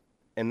left.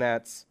 And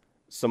that's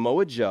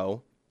Samoa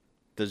Joe.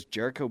 Does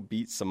Jericho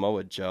beat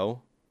Samoa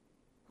Joe?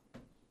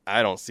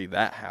 I don't see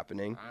that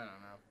happening. I don't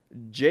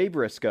know. Jay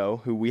Briscoe,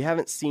 who we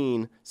haven't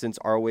seen since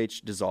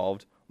ROH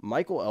dissolved,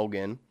 Michael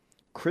Elgin,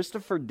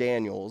 Christopher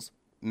Daniels,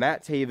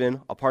 Matt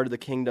Taven, a part of the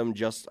Kingdom,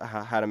 just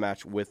had a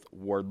match with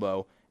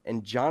Wardlow,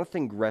 and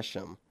Jonathan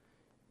Gresham.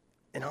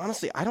 And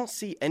honestly, I don't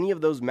see any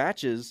of those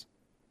matches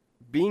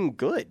being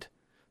good.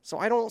 So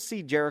I don't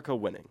see Jericho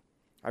winning.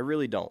 I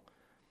really don't.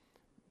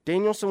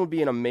 Danielson would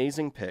be an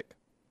amazing pick.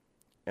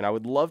 And I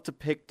would love to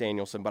pick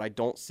Danielson, but I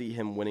don't see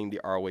him winning the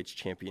ROH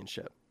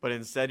championship. But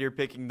instead you're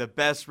picking the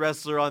best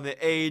wrestler on the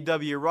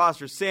AEW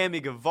roster,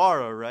 Sammy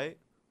Guevara, right?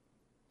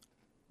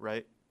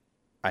 Right?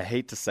 I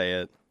hate to say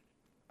it.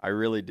 I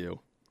really do.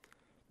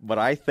 But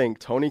I think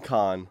Tony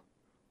Khan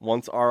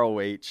wants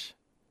ROH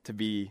to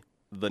be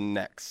the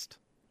next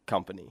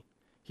company.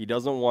 He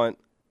doesn't want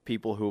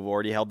people who have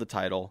already held the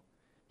title.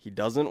 He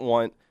doesn't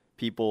want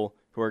people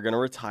who are going to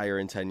retire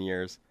in 10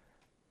 years.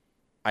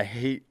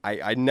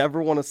 I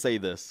never want to say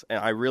this, and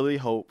I really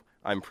hope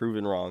I'm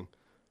proven wrong,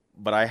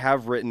 but I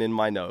have written in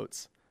my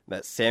notes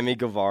that Sammy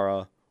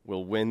Guevara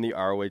will win the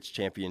ROH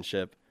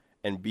championship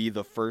and be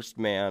the first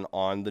man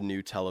on the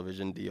new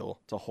television deal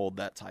to hold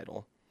that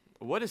title.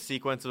 What a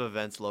sequence of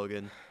events,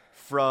 Logan.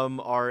 From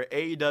our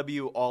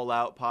AEW All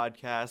Out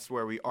podcast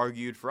where we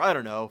argued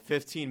for,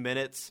 15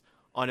 minutes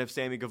on if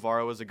Sammy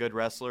Guevara was a good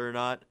wrestler or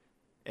not,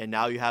 and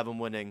now you have him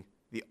winning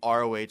the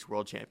ROH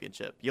World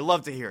Championship. You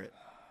love to hear it.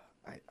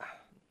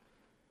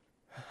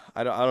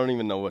 I don't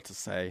even know what to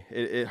say.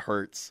 It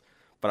hurts,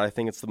 but I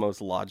think it's the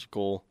most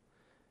logical,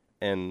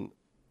 and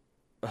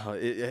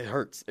it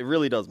hurts. It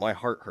really does. My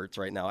heart hurts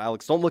right now.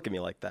 Alex, don't look at me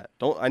like that.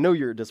 I know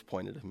you're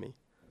disappointed in me.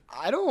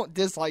 I don't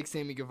dislike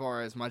Sammy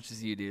Guevara as much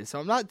as you do, so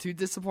I'm not too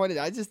disappointed.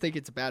 I just think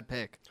it's a bad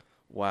pick.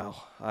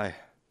 Wow.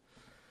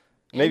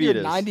 Maybe it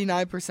is.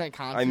 99%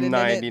 confident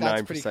I'm 99%. in it.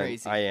 That's pretty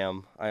crazy. I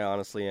am. I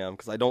honestly am,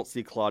 because I don't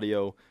see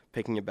Claudio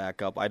picking it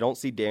back up. I don't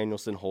see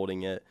Danielson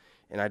holding it,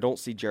 and I don't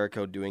see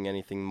Jericho doing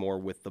anything more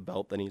with the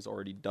belt than he's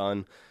already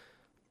done.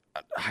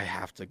 I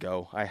have to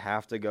go. I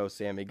have to go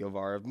Sammy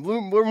Guevara.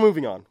 We're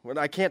moving on.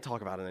 I can't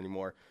talk about it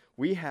anymore.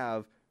 We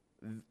have...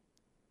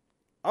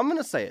 I'm going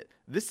to say it.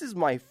 This is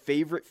my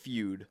favorite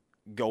feud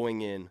going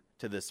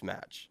into this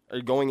match.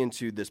 Or going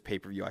into this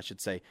pay-per-view, I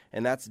should say.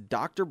 And that's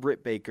Dr.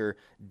 Britt Baker,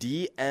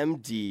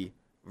 DMD,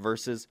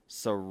 versus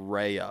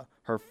Saraya.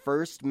 Her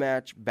first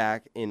match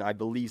back in, I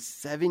believe,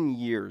 7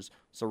 years.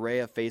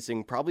 Saraya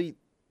facing probably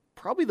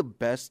the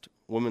best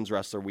women's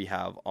wrestler we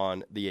have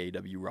on the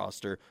AEW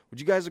roster. Would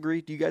you guys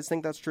agree? Do you guys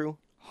think that's true?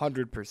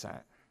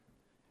 100%.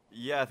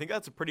 Yeah, I think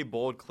that's a pretty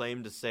bold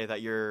claim to say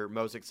that you're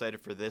most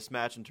excited for this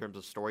match in terms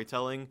of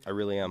storytelling. I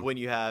really am. When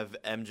you have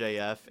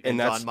MJF and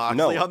Jon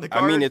Moxley on the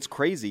card. I mean, it's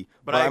crazy,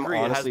 but I I'm agree,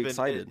 honestly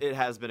excited. It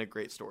has been a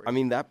great story. I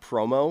mean, that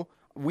promo,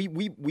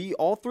 We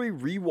all three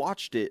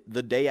rewatched it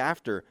the day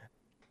after,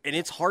 and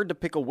it's hard to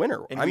pick a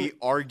winner. And we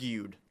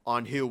argued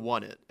on who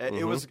won it.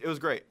 It was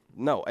great.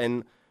 No,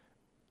 and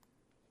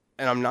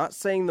I'm not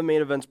saying the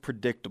main event's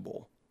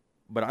predictable,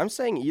 but I'm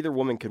saying either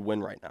woman could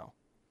win right now.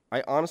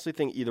 I honestly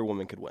think either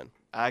woman could win.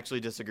 I actually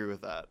disagree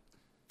with that.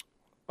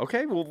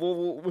 Okay,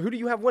 well, who do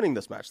you have winning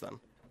this match then?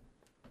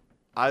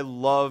 I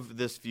love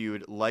this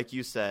feud. Like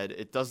you said,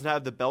 it doesn't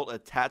have the belt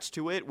attached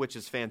to it, which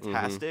is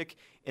fantastic,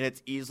 and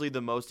it's easily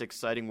the most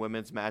exciting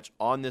women's match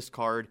on this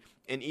card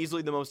and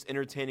easily the most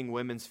entertaining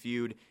women's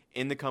feud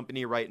in the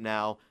company right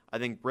now. I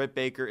think Britt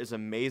Baker is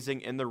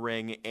amazing in the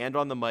ring and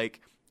on the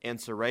mic, and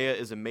Saraya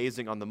is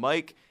amazing on the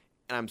mic,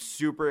 and I'm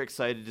super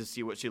excited to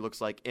see what she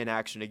looks like in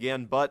action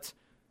again, but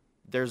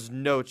there's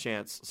no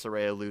chance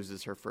Saraya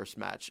loses her first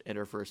match in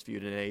her first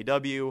feud in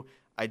AEW.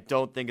 I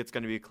don't think it's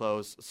going to be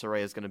close.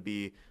 Saraya is going to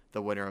be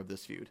the winner of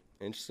this feud.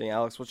 Interesting.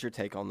 Alex, what's your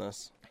take on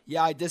this?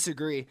 Yeah, I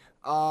disagree.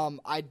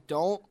 I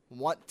don't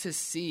want to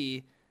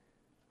see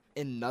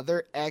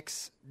another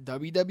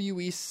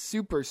ex-WWE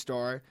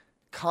superstar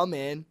come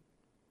in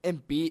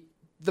and beat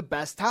the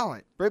best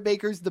talent. Britt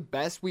Baker's the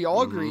best. We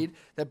all agreed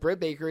that Britt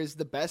Baker is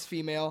the best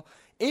female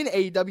in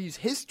AEW's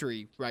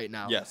history right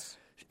now. Yes.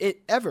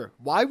 Ever.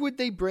 Why would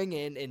they bring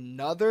in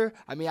another?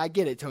 I mean, I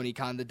get it, Tony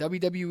Khan. The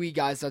WWE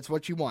guys, that's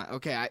what you want.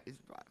 Okay,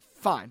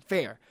 fine,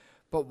 fair.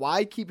 But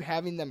why keep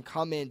having them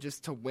come in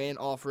just to win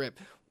off rip?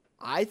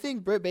 I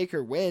think Britt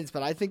Baker wins,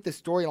 but I think the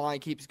storyline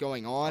keeps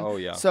going on. Oh,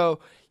 yeah. So,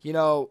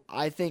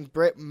 I think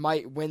Britt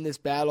might win this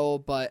battle,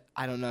 but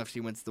I don't know if she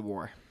wins the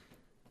war.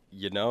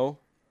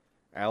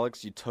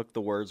 Alex, you took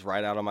the words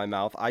right out of my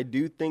mouth. I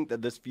do think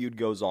that this feud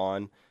goes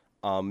on.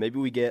 Maybe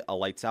we get a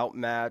lights out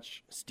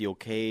match, steel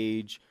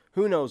cage.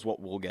 Who knows what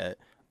we'll get.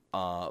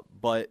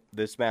 But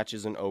this match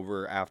isn't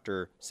over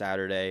after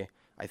Saturday.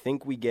 I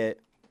think we get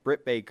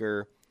Britt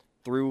Baker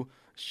through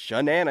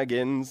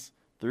shenanigans,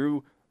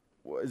 through,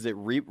 is it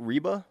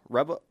Rebel?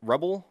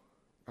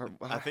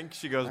 I think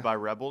she goes by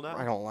Rebel now.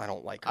 I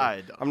don't like her.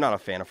 I don't. I'm not a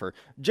fan of her.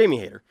 Jamie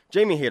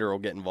Hayter will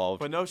get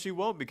involved. But no, she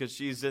won't because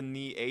she's in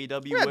the AEW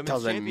that Women's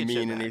doesn't Championship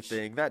mean match.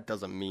 anything. That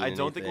doesn't mean anything. I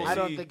don't think we'll I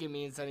don't think it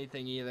means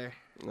anything either.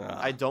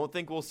 I don't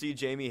think we'll see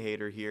Jamie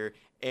Hayter here.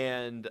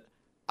 And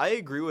I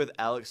agree with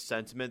Alex's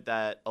sentiment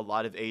that a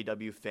lot of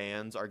AEW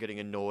fans are getting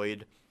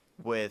annoyed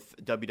with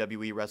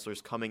WWE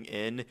wrestlers coming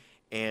in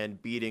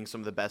and beating some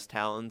of the best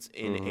talents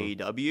in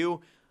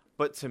AEW.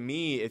 But to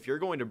me, if you're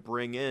going to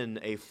bring in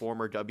a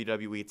former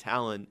WWE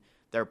talent,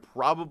 they're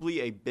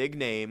probably a big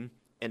name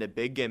and a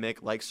big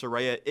gimmick like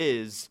Saraya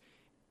is.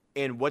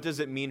 And what does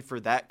it mean for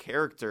that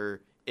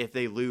character if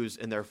they lose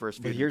in their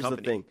first feud?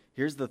 But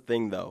here's the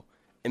thing, though.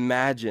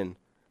 Imagine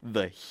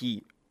the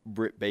heat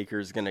Britt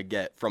Baker's going to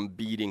get from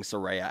beating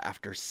Saraya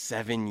after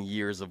 7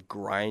 years of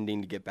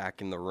grinding to get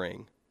back in the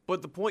ring.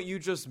 But the point you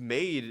just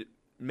made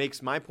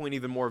makes my point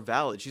even more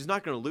valid. She's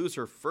not going to lose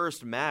her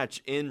first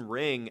match in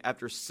ring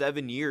after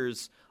 7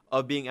 years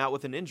of being out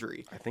with an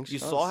injury. I think you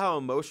saw how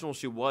emotional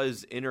she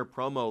was in her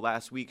promo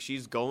last week.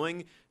 She's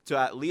going to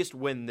at least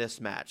win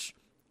this match.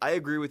 I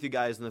agree with you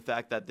guys in the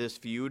fact that this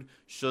feud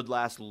should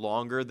last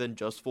longer than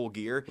just Full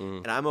Gear,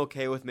 and I'm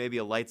okay with maybe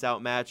a lights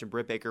out match and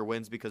Britt Baker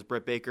wins because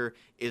Britt Baker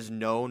is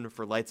known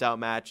for lights out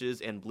matches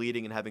and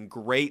bleeding and having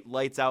great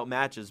lights out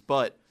matches,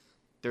 but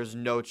there's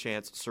no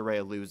chance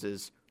Saraya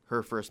loses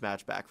her first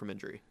match back from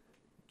injury.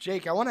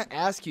 Jake, I want to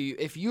ask you,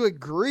 if you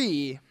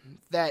agree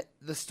that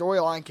the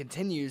storyline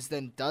continues,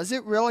 then does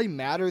it really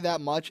matter that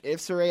much if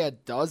Saraya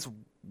does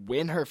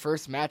win her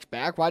first match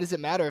back? Why does it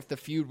matter if the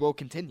feud will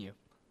continue?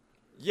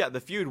 Yeah,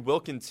 the feud will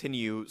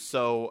continue,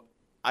 so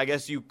I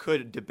guess you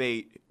could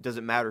debate, does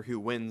it matter who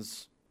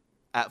wins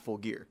at Full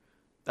Gear?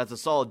 That's a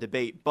solid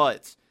debate,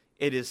 but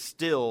it is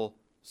still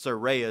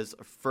Saraya's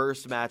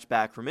first match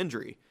back from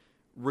injury.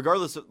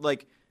 Regardless of,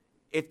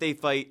 if they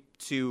fight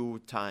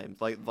 2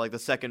 times, like the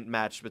second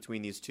match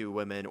between these two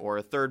women or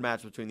a third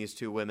match between these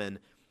two women,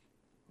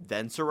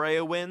 then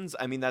Saraya wins.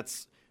 I mean,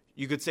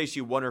 you could say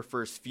she won her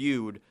first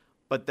feud,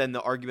 but then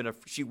the argument of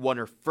she won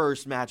her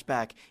first match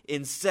back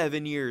in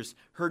 7 years,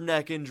 her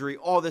neck injury,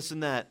 all this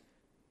and that's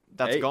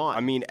gone. I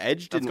mean,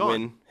 Edge didn't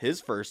win his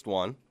first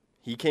one.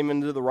 He came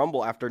into the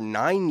Rumble after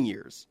 9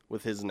 years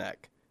with his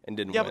neck and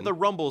didn't win. Yeah, but the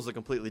Rumble is a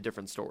completely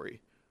different story.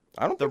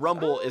 The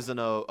Rumble isn't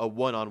a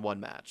one-on-one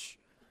match.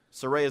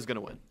 Saraya's going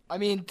to win. I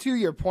mean, to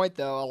your point,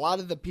 though, a lot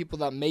of the people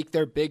that make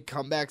their big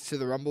comebacks to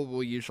the Rumble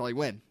will usually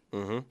win.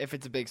 If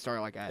it's a big star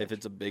like Edge. If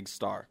it's a big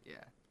star. Yeah,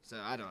 so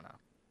I don't know.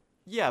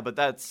 Yeah, but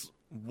that's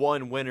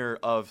one winner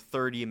of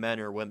 30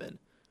 men or women.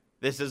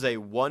 This is a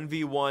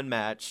 1v1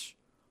 match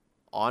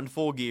on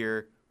Full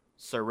Gear.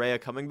 Saraya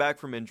coming back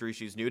from injury.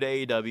 She's new to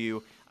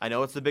AEW. I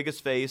know it's the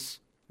biggest face.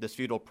 This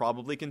feud will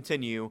probably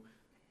continue,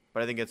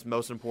 but I think it's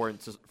most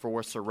important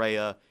for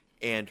Saraya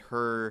and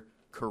her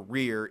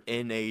career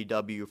in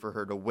AEW for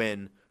her to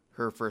win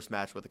her first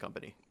match with the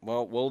company.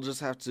 Well, we'll just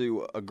have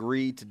to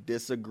agree to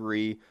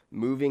disagree.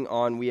 Moving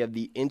on, we have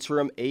the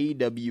interim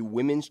AEW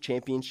Women's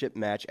Championship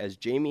match as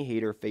Jamie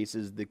Hayter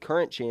faces the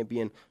current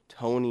champion,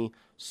 Toni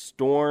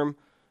Storm.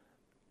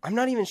 I'm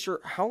not even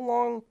sure how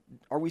long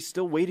are we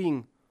still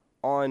waiting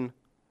on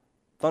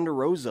Thunder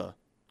Rosa.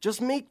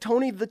 Just make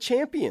Tony the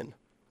champion.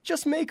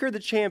 Just make her the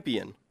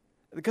champion.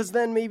 Because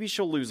then maybe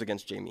she'll lose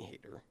against Jamie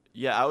Hayter.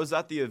 Yeah, I was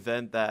at the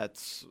event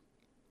that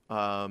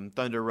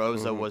Thunder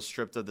Rosa was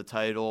stripped of the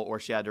title, or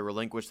she had to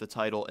relinquish the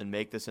title and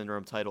make this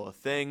interim title a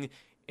thing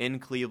in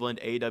Cleveland,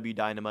 AEW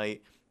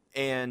Dynamite.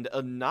 And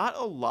not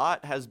a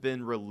lot has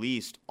been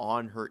released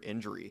on her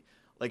injury.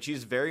 Like,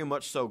 she's very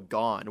much so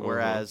gone,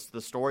 whereas the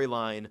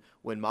storyline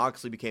when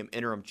Moxley became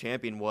interim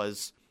champion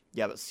was,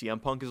 yeah, but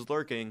CM Punk is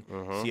lurking.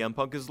 CM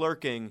Punk is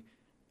lurking.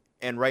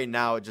 And right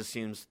now it just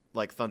seems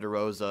like Thunder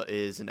Rosa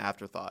is an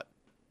afterthought.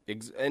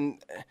 And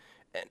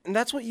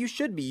that's what you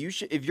should be.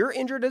 If you're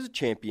injured as a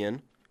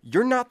champion,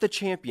 you're not the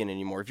champion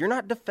anymore. If you're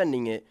not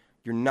defending it,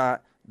 you're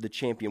not the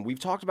champion. We've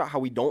talked about how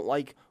we don't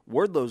like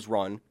Wardlow's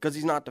run because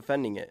he's not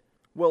defending it.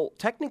 Well,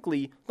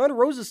 technically, Thunder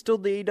Rosa is still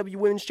the AEW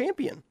Women's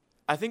Champion.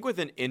 I think with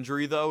an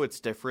injury, though, it's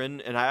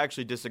different, and I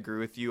actually disagree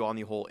with you on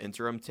the whole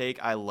interim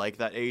take. I like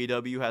that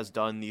AEW has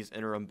done these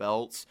interim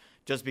belts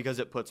just because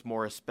it puts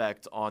more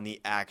respect on the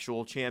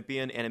actual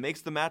champion, and it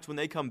makes the match when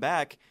they come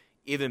back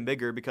even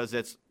bigger because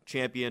it's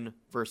champion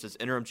versus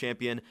interim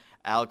champion.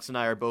 Alex and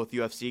I are both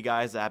UFC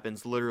guys. That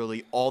happens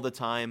literally all the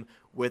time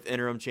with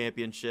interim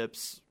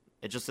championships.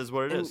 It just is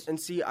what it is. And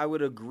see, I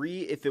would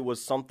agree if it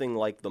was something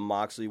like the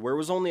Moxley, where it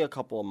was only a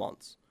couple of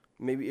months.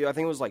 Maybe, I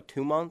think it was like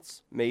 2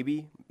 months,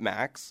 maybe,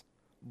 max.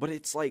 But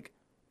it's like,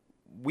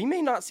 we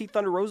may not see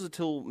Thunder Rosa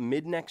till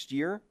mid next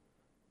year.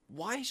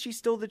 Why is she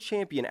still the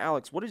champion?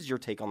 Alex, what is your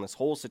take on this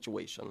whole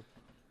situation?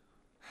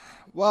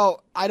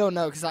 Well, I don't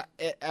know, because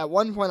at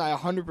one point I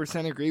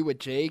 100% agree with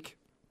Jake,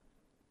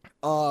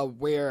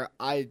 where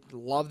I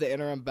love the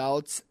interim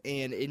belts,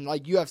 and in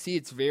like UFC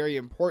it's very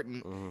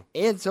important,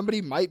 and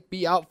somebody might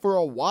be out for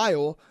a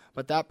while,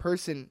 but that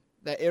person,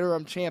 that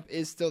interim champ,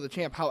 is still the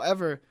champ.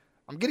 However,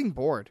 I'm getting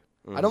bored.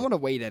 I don't want to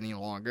wait any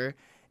longer.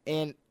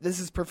 And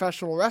this is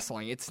professional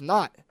wrestling. It's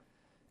not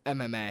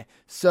MMA.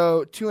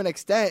 So to an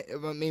extent,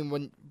 I mean,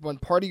 when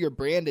part of your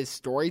brand is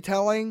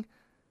storytelling,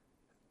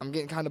 I'm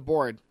getting kind of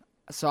bored.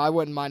 So I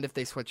wouldn't mind if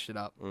they switched it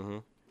up.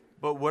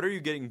 But what are you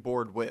getting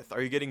bored with?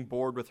 Are you getting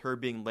bored with her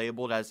being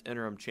labeled as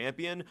interim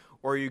champion,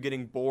 or are you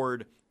getting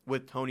bored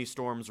with Toni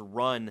Storm's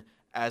run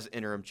as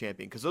interim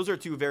champion? Because those are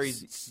two very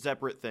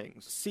separate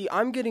things. See,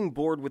 I'm getting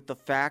bored with the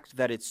fact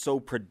that it's so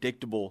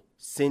predictable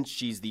since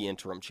she's the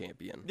interim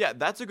champion. Yeah,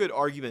 that's a good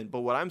argument.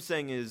 But what I'm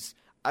saying is,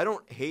 I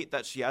don't hate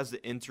that she has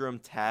the interim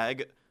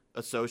tag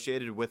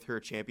associated with her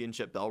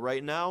championship belt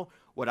right now.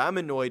 What I'm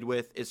annoyed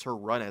with is her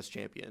run as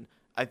champion.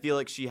 I feel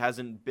like she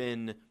hasn't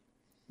been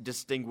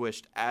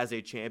distinguished as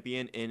a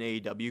champion in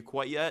AEW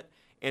quite yet,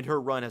 and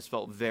her run has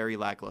felt very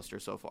lackluster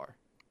so far.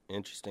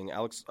 Interesting.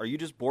 Alex, are you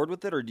just bored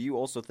with it, or do you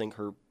also think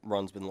her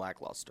run's been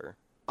lackluster?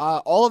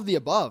 All of the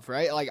above,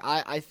 right? Like,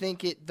 I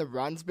think the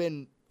run's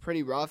been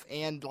pretty rough,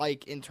 and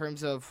like in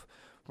terms of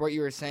what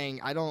you were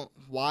saying, I don't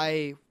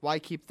why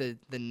keep the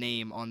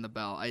name on the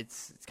belt?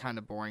 It's kind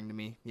of boring to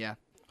me. Yeah.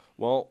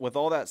 Well, with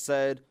all that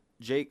said,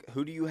 Jake,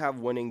 who do you have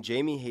winning,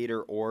 Jamie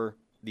Hayter or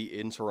the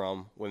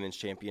interim women's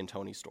champion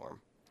Toni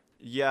Storm?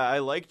 Yeah, I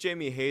like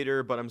Jamie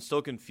Hayter, but I'm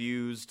still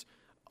confused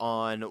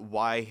on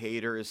why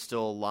Hayter is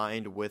still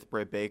aligned with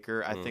Britt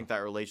Baker. I think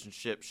that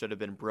relationship should have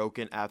been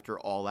broken after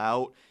All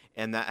Out,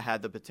 and that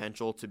had the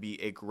potential to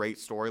be a great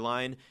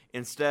storyline.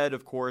 Instead,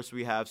 of course,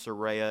 we have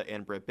Saraya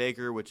and Britt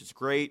Baker, which is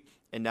great,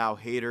 and now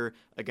Hayter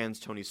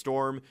against Toni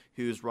Storm,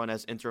 whose run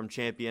as interim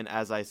champion,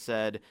 as I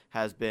said,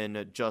 has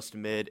been just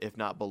mid, if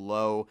not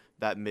below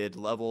that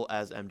mid-level,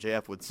 as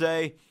MJF would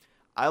say.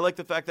 I like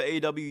the fact that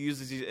AEW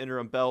uses these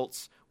interim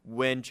belts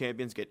when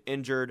champions get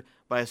injured,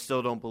 but I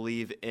still don't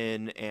believe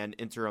in an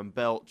interim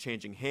belt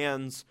changing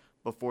hands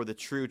before the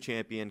true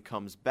champion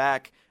comes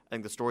back. I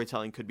think the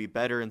storytelling could be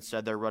better.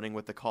 Instead, they're running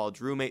with the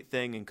college roommate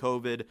thing and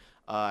COVID.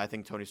 I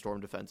think Toni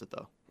Storm defends it,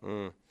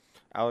 though.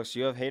 Alex,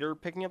 you have Hayter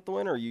picking up the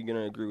win, or are you going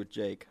to agree with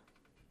Jake?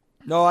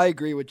 No, I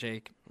agree with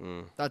Jake.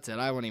 That's it.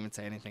 I wouldn't even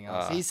say anything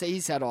else. He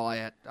said all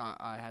I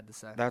had to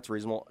say. That's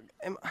reasonable.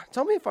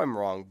 Tell me if I'm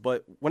wrong,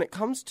 but when it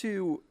comes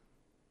to,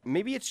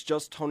 maybe it's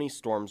just Toni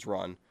Storm's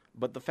run,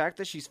 but the fact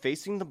that she's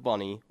facing the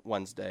Bunny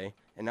Wednesday,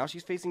 and now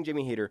she's facing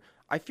Jamie Hayter,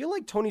 I feel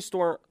like Tony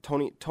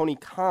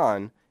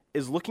Khan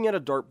is looking at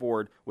a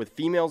dartboard with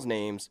females'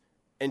 names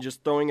and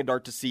just throwing a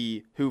dart to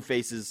see who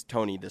faces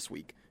Tony this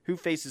week, who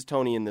faces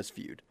Tony in this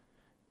feud.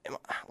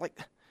 Like,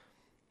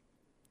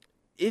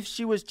 if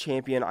she was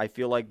champion, I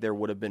feel like there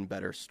would have been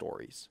better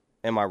stories.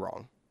 Am I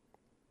wrong?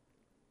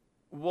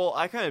 Well,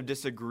 I kind of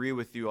disagree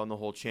with you on the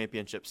whole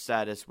championship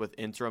status with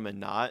interim and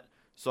not.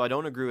 So I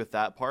don't agree with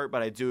that part,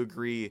 but I do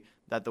agree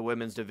that the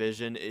women's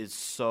division is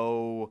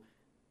so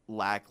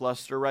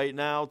lackluster right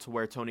now to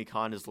where Tony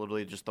Khan is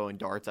literally just throwing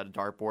darts at a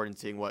dartboard and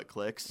seeing what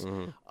clicks.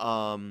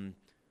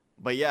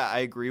 But yeah, I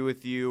agree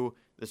with you.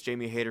 This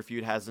Jamie Hayter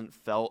feud hasn't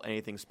felt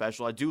anything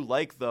special. I do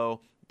like,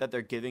 though, that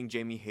they're giving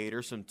Jamie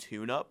Hayter some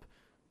tune-up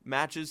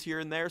matches here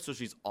and there, so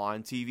she's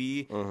on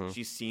TV.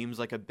 She seems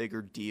like a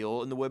bigger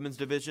deal in the women's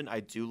division. I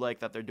do like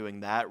that they're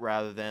doing that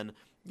rather than,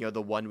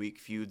 the 1 week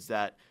feuds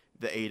that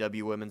the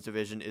AEW Women's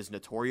Division is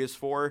notorious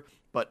for.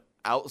 But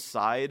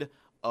outside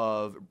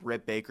of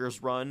Britt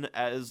Baker's run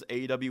as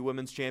AEW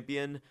Women's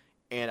Champion,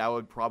 and I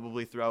would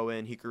probably throw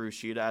in Hikaru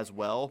Shida as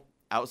well,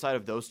 outside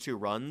of those two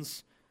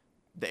runs,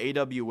 the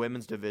AEW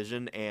Women's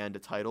Division and the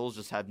titles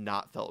just have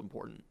not felt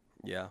important.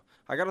 Yeah.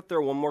 I got to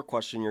throw one more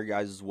question your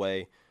guys'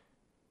 way.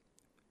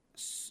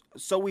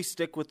 So we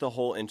stick with the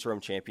whole interim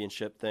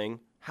championship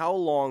thing. How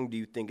long do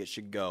you think it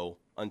should go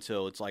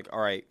until it's like, all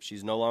right,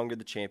 she's no longer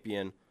the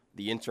champion.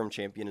 The interim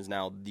champion is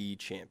now the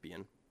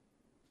champion?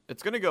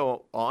 It's going to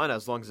go on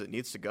as long as it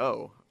needs to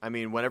go. I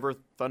mean, whenever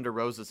Thunder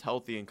Rosa is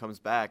healthy and comes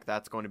back,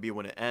 that's going to be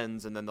when it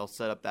ends, and then they'll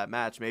set up that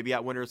match. Maybe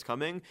at Winter's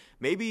Coming.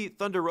 Maybe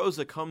Thunder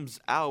Rosa comes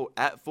out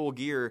at Full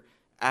Gear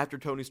after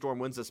Toni Storm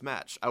wins this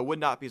match. I would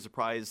not be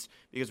surprised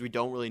because we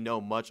don't really know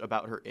much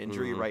about her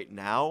injury right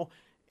now.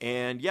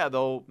 And yeah,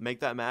 they'll make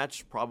that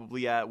match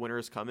probably at Winter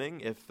is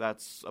Coming if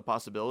that's a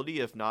possibility.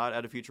 If not,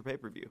 at a future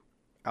pay-per-view.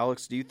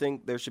 Alex, do you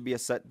think there should be a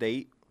set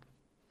date?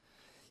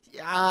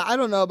 Yeah, I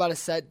don't know about a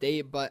set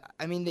date, but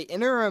I mean, the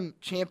interim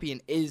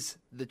champion is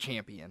the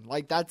champion.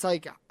 Like, that's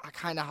like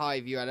kind of how I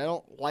view it. I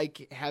don't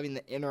like having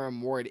the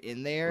interim word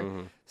in there.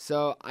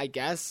 So I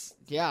guess,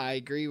 yeah, I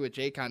agree with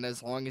Jay kind of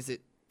as long as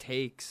it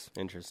takes.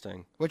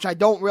 Interesting. Which I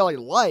don't really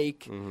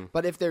like,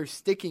 but if they're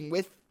sticking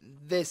with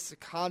this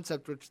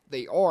concept, which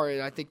they are,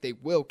 and I think they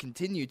will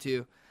continue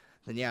to,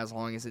 then yeah, as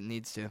long as it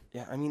needs to.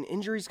 Yeah, I mean,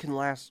 injuries can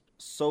last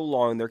so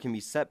long. There can be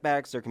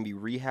setbacks, there can be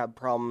rehab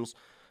problems,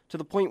 to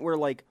the point where,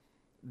 like,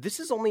 this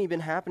has only been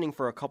happening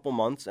for a couple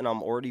months, and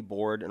I'm already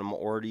bored, and I'm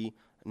already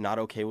not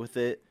okay with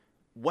it.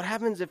 What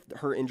happens if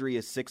her injury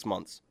is 6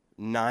 months,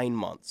 9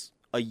 months,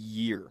 a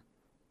year?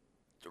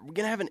 We're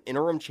going to have an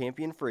interim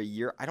champion for a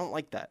year? I don't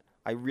like that.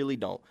 I really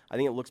don't. I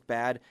think it looks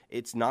bad.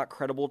 It's not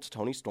credible to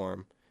Toni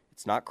Storm.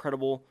 It's not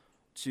credible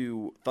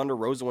to Thunder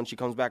Rosa when she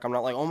comes back. I'm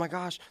not like, oh my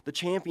gosh, the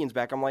champion's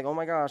back. I'm like, oh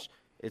my gosh,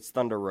 it's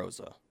Thunder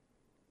Rosa.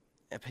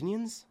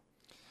 Opinions?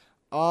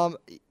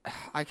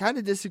 I kind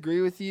of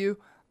disagree with you.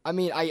 I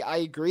mean, I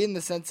agree in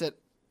the sense that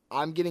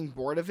I'm getting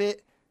bored of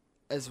it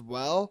as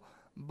well.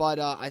 But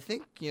I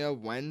think,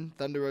 when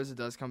Thunder Rosa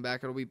does come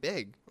back, it'll be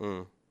big.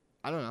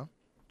 I don't know.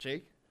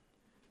 Jake?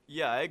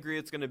 Yeah, I agree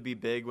it's going to be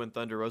big when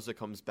Thunder Rosa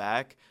comes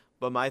back.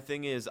 But my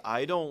thing is,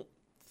 I don't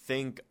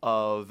think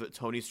of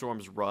Toni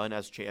Storm's run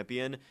as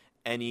champion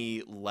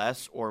any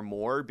less or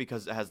more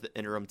because it has the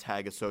interim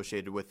tag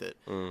associated with it.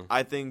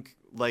 I think,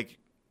 like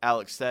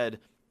Alex said,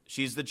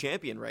 she's the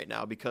champion right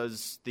now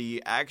because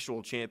the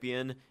actual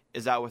champion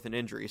is out with an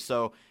injury.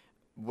 So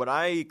when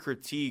I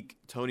critique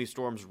Toni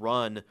Storm's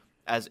run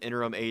as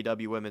interim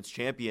AEW Women's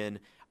Champion,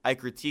 I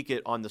critique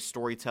it on the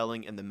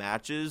storytelling and the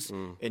matches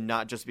and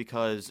not just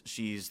because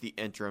she's the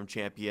interim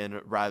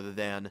champion rather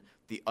than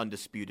the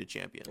undisputed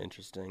champion.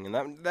 Interesting.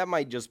 And that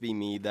might just be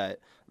me, that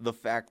the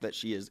fact that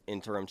she is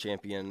interim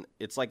champion,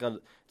 it's like a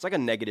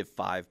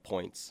 -5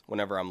 points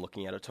whenever I'm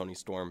looking at a Toni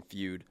Storm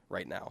feud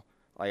right now.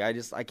 Like,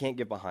 I can't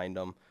get behind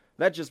them.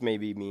 That just may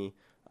be me.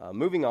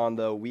 Moving on,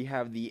 though, we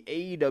have the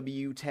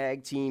AEW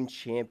Tag Team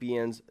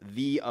Champions,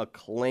 the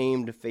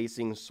Acclaimed,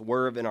 facing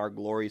Swerve in Our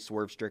Glory,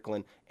 Swerve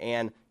Strickland,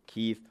 and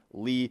Keith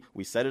Lee.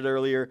 We said it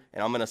earlier,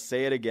 and I'm going to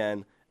say it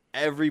again.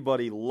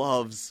 Everybody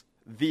loves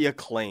the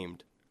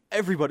Acclaimed.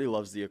 Everybody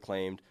loves the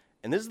Acclaimed.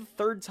 And this is the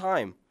third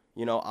time.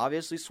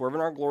 Obviously, Swerve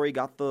in Our Glory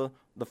got the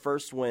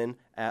first win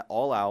at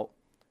All Out.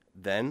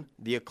 Then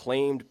the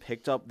Acclaimed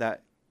picked up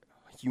that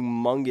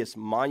humongous,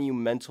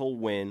 monumental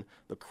win.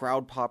 The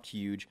crowd popped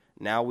huge.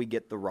 Now we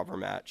get the rubber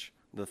match,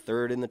 the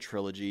third in the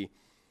trilogy.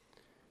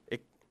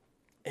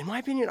 In my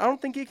opinion, I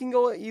don't think it can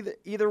go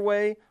either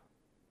way.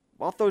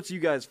 I'll throw it to you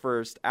guys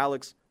first.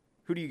 Alex,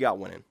 who do you got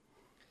winning?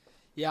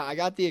 Yeah, I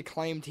got the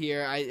Acclaimed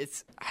here. I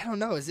don't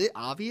know. Is it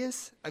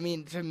obvious? I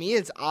mean, to me,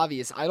 it's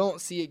obvious. I don't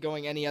see it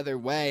going any other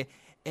way.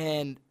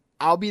 And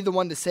I'll be the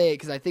one to say it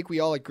because I think we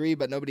all agree,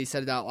 but nobody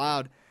said it out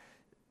loud.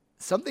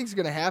 Something's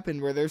going to happen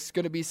where there's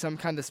going to be some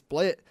kind of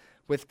split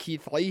with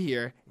Keith Lee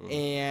here,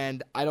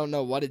 and I don't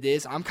know what it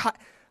is.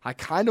 I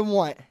kind of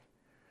want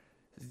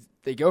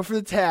they go for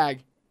the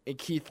tag, and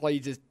Keith Lee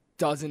just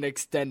doesn't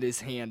extend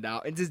his hand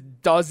out and just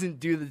doesn't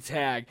do the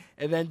tag,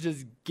 and then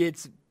just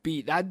gets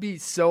beat. That'd be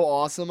so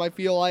awesome, I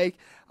feel like.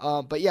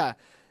 But yeah,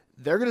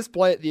 they're going to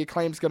split. The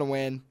Acclaim's going to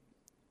win.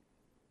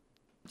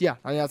 Yeah,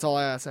 I mean, that's all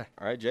I gotta say.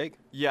 All right, Jake?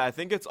 Yeah, I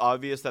think it's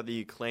obvious that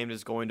the Acclaimed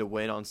is going to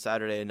win on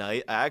Saturday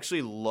night. I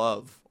actually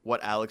love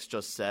what Alex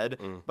just said,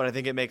 but I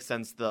think it makes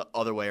sense the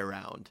other way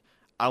around.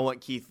 I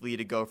want Keith Lee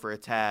to go for a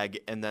tag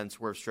and then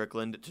Swerve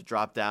Strickland to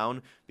drop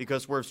down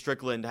because Swerve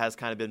Strickland has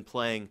kind of been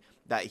playing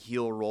that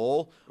heel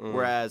role,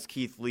 whereas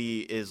Keith Lee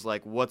is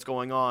like, what's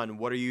going on?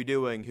 What are you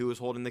doing? Who was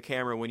holding the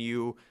camera when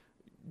you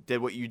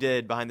did what you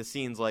did behind the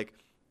scenes? Like,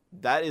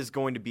 that is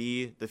going to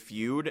be the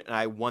feud, and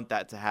I want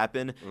that to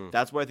happen.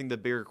 That's what I think the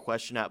bigger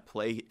question at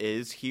play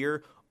is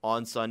here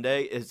on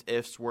Sunday, is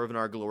if Swerve in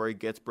Our Glory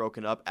gets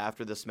broken up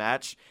after this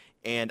match.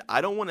 And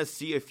I don't want to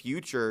see a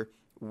future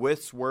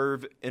with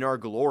Swerve in Our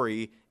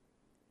Glory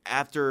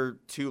after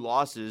 2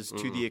 losses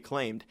to the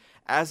Acclaimed.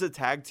 As a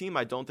tag team,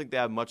 I don't think they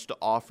have much to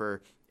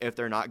offer if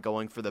they're not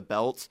going for the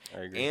belts.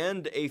 I agree.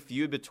 And a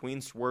feud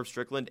between Swerve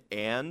Strickland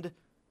and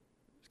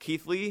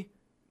Keith Lee,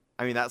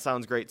 I mean, that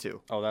sounds great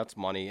too. Oh, that's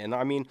money. And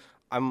I mean,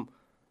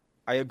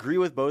 I agree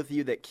with both of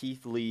you that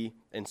Keith Lee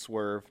and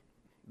Swerve,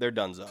 they're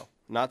donezo.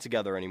 Not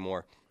together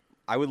anymore.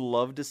 I would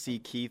love to see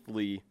Keith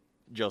Lee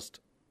just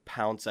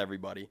pounce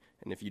everybody.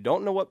 And if you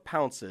don't know what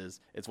pounce is,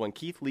 it's when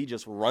Keith Lee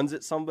just runs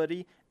at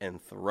somebody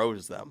and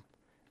throws them.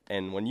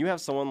 And when you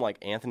have someone like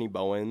Anthony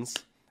Bowens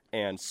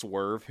and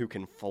Swerve who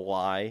can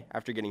fly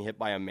after getting hit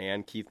by a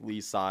man Keith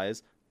Lee's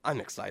size,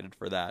 I'm excited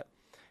for that.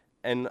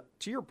 And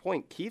to your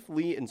point, Keith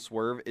Lee and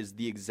Swerve is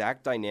the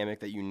exact dynamic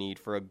that you need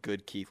for a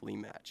good Keith Lee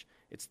match.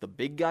 It's the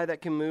big guy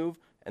that can move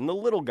and the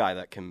little guy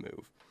that can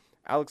move.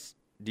 Alex,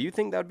 do you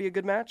think that would be a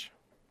good match?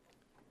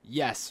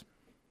 Yes.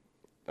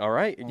 All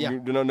right. Yeah.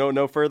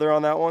 No further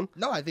on that one?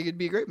 No, I think it'd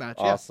be a great match.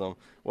 Awesome.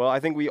 Yeah. Well, I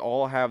think we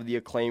all have the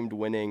Acclaimed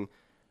winning.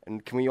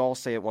 And can we all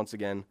say it once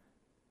again?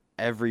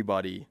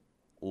 Everybody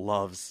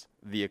loves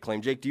the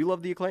Acclaimed. Jake, do you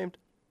love the Acclaimed?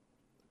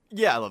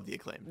 Yeah, I love the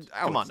Acclaimed.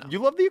 Come on now. You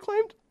love the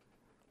Acclaimed?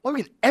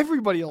 Logan,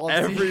 everybody loves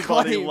the Everybody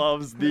Acclaimed.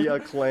 loves the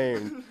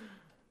Acclaimed.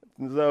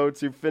 So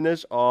to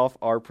finish off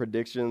our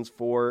predictions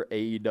for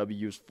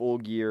AEW's Full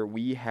Gear,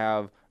 we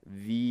have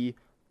the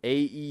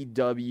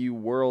AEW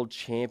World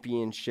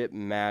Championship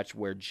match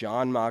where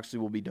Jon Moxley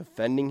will be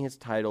defending his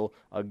title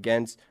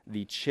against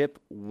the chip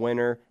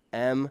winner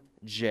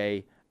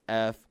MJF.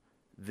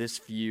 This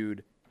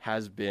feud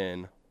has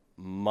been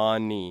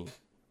money.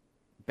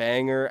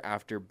 Banger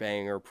after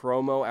banger,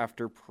 promo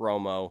after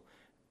promo.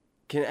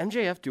 Can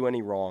MJF do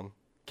any wrong?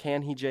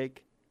 Can he,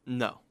 Jake?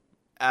 No,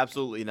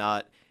 absolutely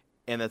not.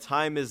 And the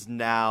time is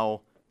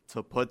now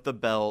to put the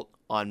belt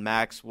on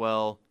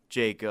Maxwell,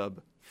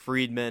 Jacob,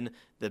 Friedman.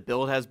 The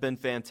build has been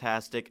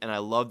fantastic, and I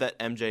love that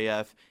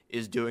MJF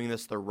is doing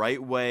this the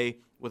right way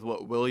with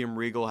what William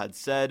Regal had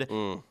said.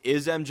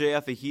 Is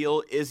MJF a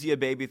heel? Is he a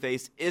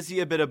babyface? Is he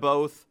a bit of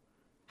both?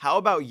 How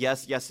about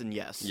yes, yes, and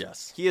yes?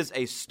 Yes. He is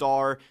a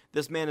star.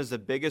 This man is the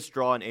biggest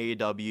draw in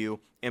AEW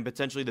and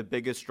potentially the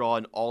biggest draw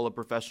in all of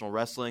professional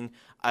wrestling.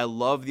 I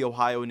love the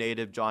Ohio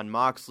native Jon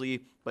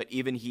Moxley, but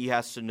even he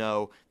has to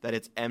know that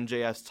it's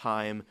MJF's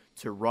time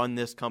to run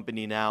this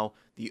company now.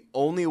 The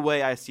only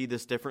way I see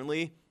this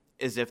differently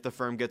is if the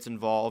firm gets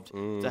involved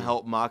to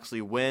help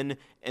Moxley win,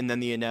 and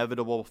then the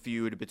inevitable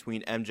feud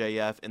between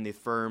MJF and the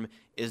firm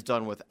is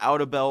done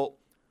without a belt.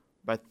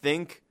 But I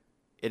think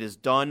it is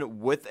done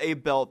with a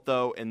belt,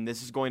 though, and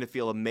this is going to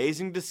feel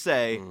amazing to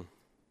say.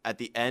 At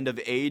the end of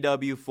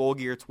AEW Full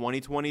Gear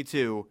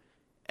 2022,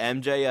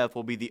 MJF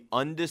will be the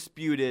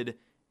undisputed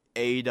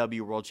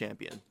AEW World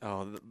Champion.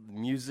 Oh, the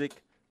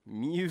music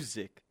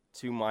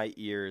to my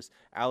ears.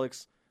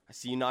 Alex, I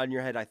see you nodding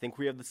your head. I think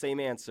we have the same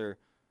answer.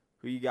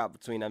 Who you got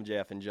between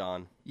MJF and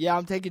Jon? Yeah,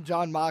 I'm taking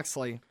Jon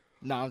Moxley.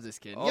 No, I'm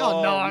just kidding.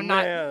 Oh, no, I'm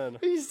man.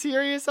 not. Are you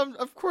serious?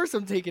 Of course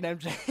I'm taking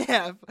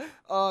MJF.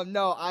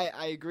 No,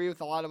 I agree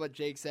with a lot of what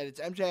Jake said. It's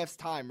MJF's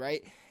time,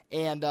 right?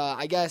 And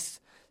I guess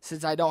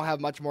since I don't have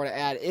much more to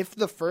add, if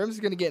the firm's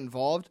going to get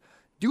involved,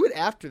 do it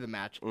after the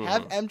match.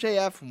 Have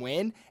MJF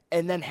win,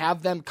 and then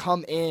have them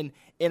come in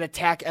and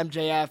attack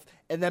MJF,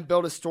 and then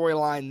build a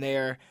storyline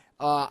there.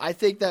 I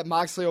think that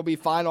Moxley will be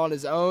fine on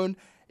his own.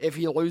 If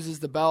he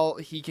loses the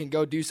belt, he can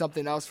go do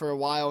something else for a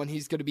while, and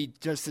he's going to be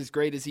just as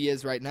great as he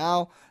is right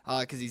now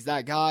because he's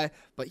that guy.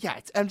 But, yeah,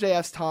 it's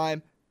MJF's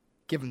time.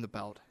 Give him the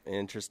belt.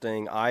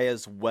 Interesting. I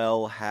as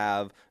well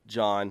have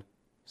Jon.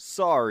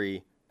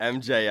 Sorry,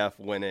 MJF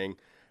winning.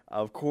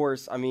 Of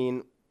course, I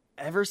mean,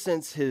 ever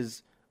since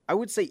his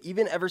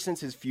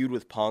feud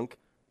with Punk,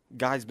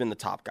 guy's been the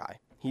top guy.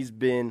 He's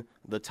been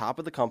the top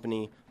of the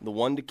company, the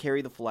one to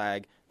carry the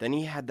flag. Then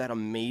he had that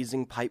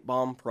amazing pipe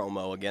bomb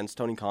promo against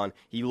Tony Khan.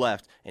 He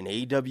left, and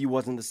AEW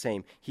wasn't the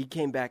same. He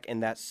came back,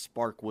 and that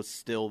spark was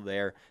still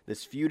there.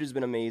 This feud has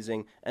been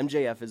amazing.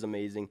 MJF is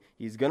amazing.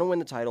 He's going to win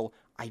the title.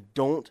 I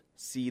don't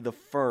see the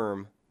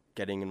firm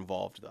getting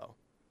involved, though,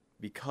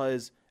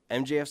 because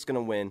MJF's going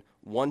to win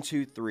 1,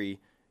 2, 3,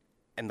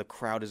 and the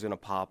crowd is going to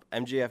pop.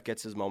 MJF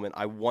gets his moment.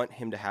 I want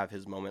him to have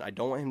his moment. I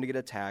don't want him to get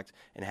attacked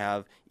and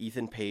have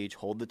Ethan Page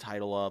hold the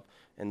title up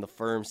and the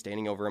firm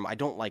standing over him. I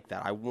don't like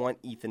that. I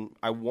want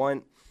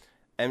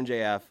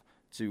MJF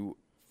to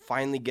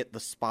finally get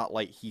the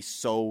spotlight he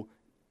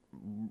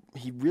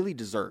really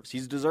deserves.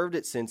 He's deserved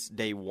it since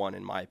day one,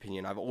 in my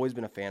opinion. I've always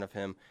been a fan of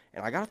him.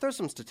 And I got to throw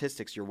some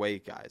statistics your way,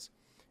 guys.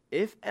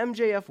 If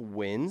MJF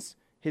wins,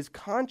 his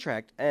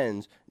contract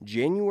ends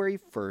January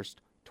 1st,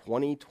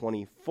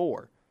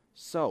 2024.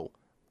 So,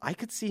 I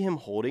could see him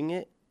holding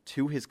it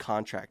to his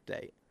contract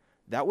date.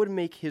 That would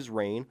make his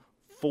reign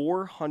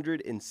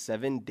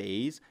 407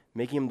 days,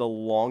 making him the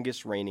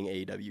longest reigning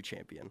AEW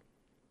champion.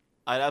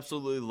 I'd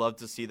absolutely love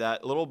to see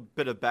that. A little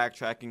bit of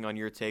backtracking on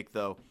your take,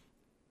 though.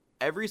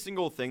 Every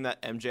single thing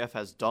that MJF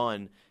has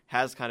done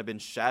has kind of been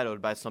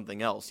shadowed by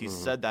something else. He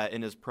said that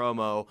in his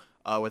promo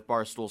with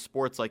Barstool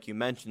Sports, like you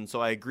mentioned.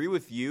 So I agree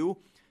with you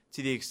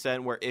to the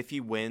extent where if he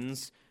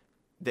wins,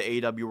 the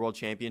AEW World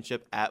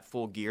Championship at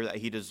Full Gear, that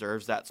he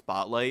deserves that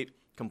spotlight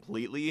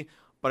completely.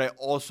 But I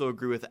also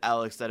agree with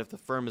Alex that if the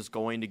firm is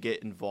going to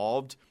get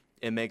involved,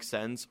 it makes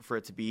sense for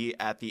it to be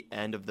at the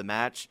end of the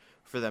match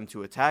for them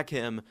to attack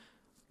him.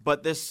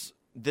 But this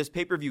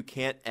pay-per-view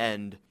can't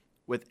end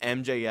with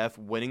MJF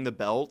winning the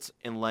belt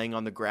and laying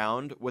on the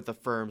ground with the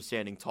firm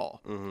standing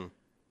tall. Mm-hmm.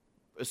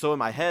 So in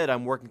my head,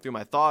 I'm working through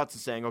my thoughts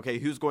and saying, okay,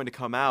 who's going to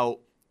come out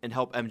and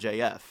help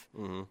MJF?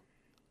 Mm-hmm.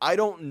 I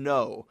don't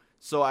know.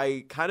 So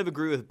I kind of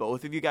agree with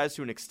both of you guys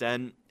to an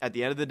extent. At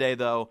the end of the day,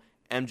 though,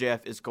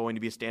 MJF is going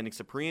to be standing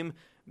supreme.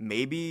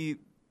 Maybe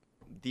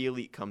the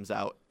Elite comes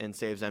out and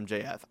saves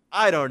MJF.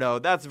 I don't know.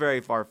 That's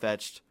very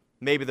far-fetched.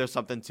 Maybe there's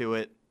something to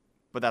it,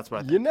 but that's what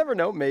I think. You never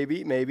know.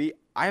 Maybe.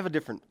 I have a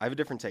different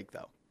take,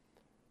 though.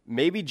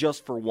 Maybe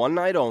just for one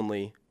night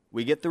only,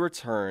 we get the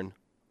return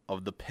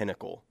of the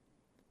Pinnacle.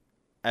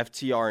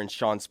 FTR and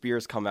Sean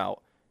Spears come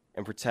out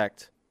and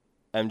protect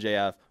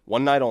MJF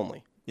one night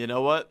only. You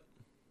know what?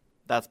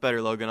 That's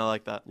better, Logan. I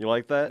like that. You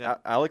like that? Yeah.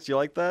 Alex, you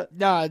like that?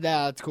 No,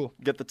 that's cool.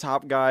 Get the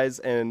top guys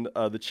and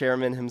the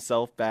chairman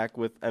himself back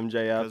with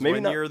MJF. Because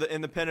when you're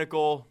in the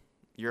Pinnacle,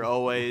 you're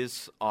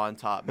always on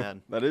top,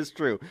 man. That is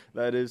true.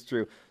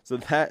 So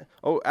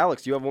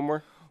Alex, you have one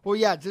more? Well,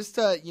 yeah, just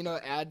to,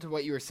 add to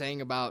what you were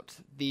saying about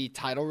the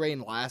title reign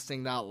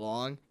lasting that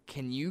long,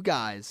 can you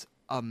guys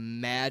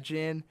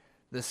imagine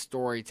the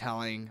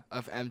storytelling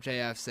of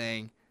MJF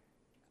saying,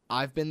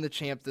 I've been the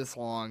champ this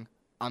long,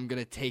 I'm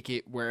going to take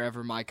it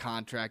wherever my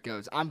contract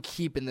goes. I'm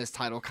keeping this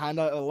title. Kind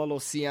of a little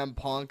CM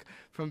Punk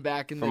from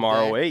back in the day.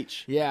 From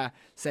ROH. Yeah,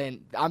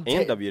 saying and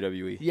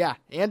WWE. Yeah,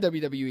 and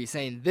WWE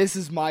saying this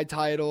is my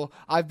title.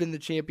 I've been the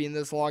champion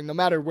this long. No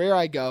matter where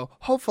I go,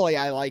 hopefully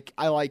I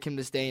like him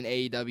to stay in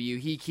AEW.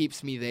 He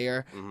keeps me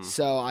there. Mm-hmm.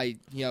 So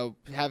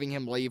having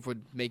him leave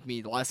would make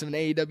me less of an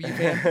AEW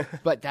fan,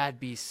 but that'd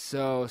be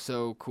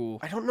so cool.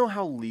 I don't know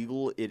how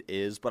legal it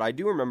is, but I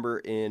do remember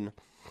in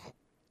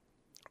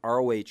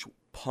ROH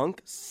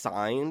Punk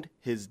signed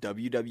his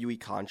WWE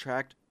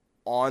contract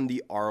on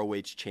the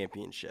ROH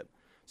Championship.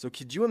 So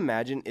could you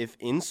imagine if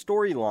in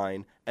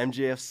storyline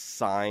MJF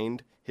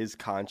signed his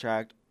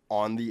contract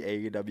on the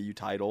AEW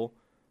title?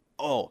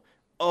 Oh,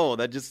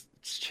 that just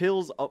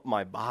chills up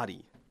my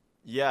body.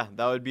 Yeah,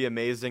 that would be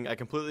amazing. I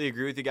completely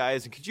agree with you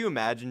guys. And could you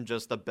imagine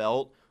just the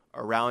belt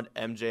around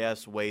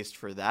MJF's waist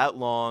for that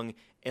long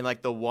and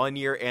like the 1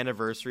 year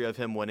anniversary of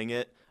him winning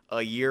it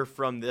a year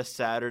from this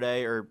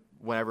Saturday or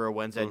whenever a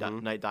Wednesday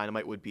night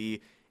Dynamite would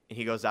be, and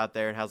he goes out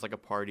there and has like a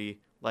party.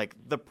 Like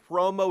the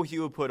promo he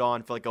would put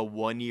on for like a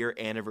 1 year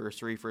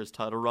anniversary for his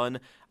title run.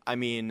 I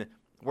mean,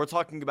 we're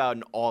talking about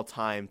an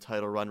all-time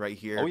title run right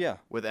here. Oh, yeah.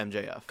 With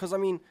MJF. Because, I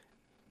mean,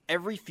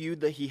 every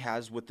feud that he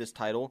has with this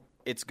title,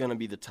 it's going to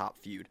be the top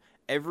feud.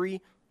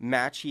 Every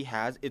match he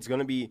has, it's going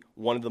to be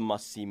one of the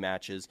must-see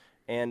matches.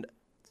 And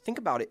think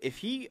about it. If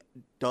he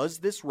does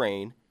this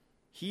reign,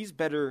 he's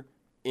better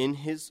in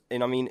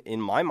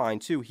my mind,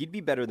 too, he'd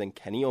be better than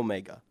Kenny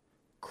Omega,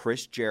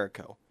 Chris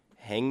Jericho,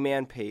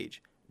 Hangman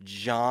Page,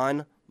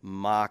 Jon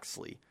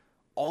Moxley.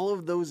 All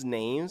of those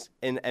names,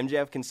 and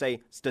MJF can say,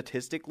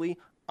 statistically,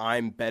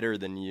 I'm better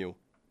than you,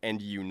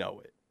 and you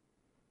know it.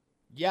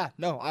 Yeah,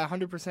 no, I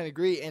 100%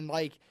 agree. And,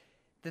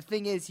 the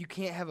thing is, you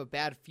can't have a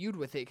bad feud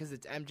with it because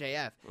it's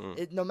MJF.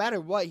 No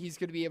matter what, he's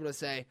going to be able to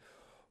say,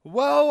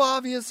 well,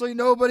 obviously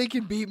nobody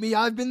can beat me.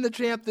 I've been the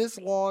champ this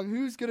long.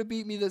 Who's going to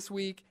beat me this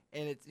week?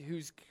 And it's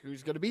who's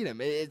going to beat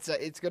him. It's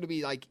going to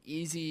be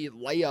easy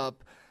layup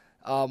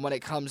when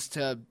it comes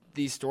to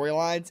these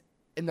storylines,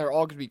 and they're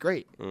all going to be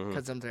great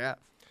because MJF.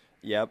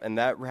 Yep, and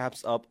that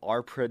wraps up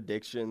our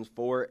predictions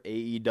for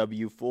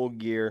AEW Full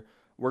Gear.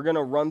 We're going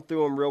to run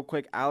through them real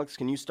quick. Alex,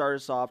 can you start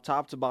us off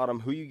top to bottom?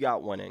 Who you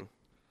got winning?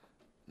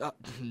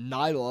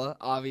 Nyla,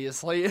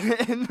 obviously,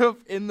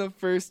 in the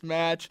first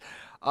match.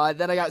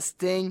 Then I got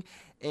Sting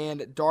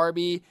and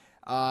Darby.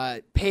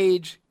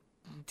 Paige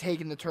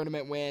taking the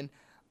tournament win.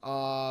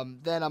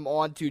 Then I'm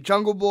on to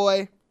Jungle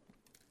Boy.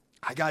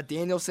 I got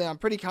Danielson. I'm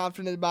pretty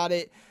confident about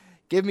it.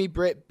 Give me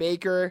Britt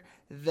Baker.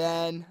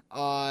 Then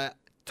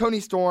Tony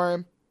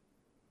Storm,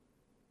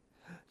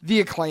 The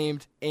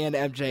Acclaimed, and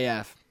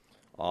MJF.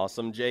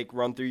 Awesome. Jake,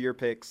 run through your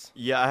picks.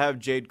 Yeah, I have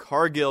Jade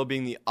Cargill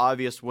being the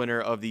obvious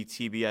winner of the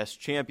TBS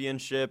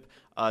Championship.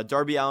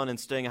 Darby Allin and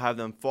Sting, I have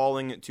them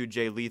falling to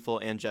Jay Lethal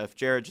and Jeff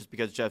Jarrett just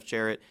because Jeff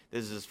Jarrett,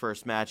 this is his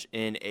first match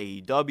in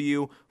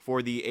AEW.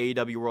 For the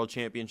AEW World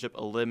Championship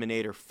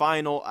Eliminator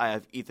Final, I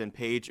have Ethan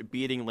Page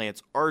beating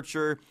Lance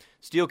Archer.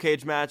 Steel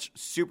cage match,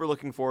 super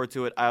looking forward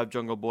to it. I have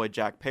Jungle Boy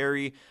Jack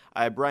Perry.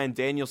 I have Bryan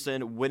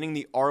Danielson winning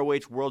the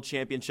ROH World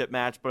Championship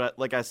match, but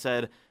like I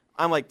said,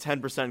 I'm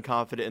 10%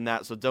 confident in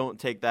that, so don't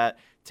take that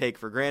take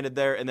for granted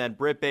there. And then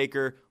Britt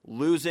Baker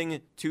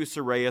losing to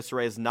Saraya.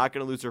 Saraya is not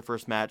going to lose her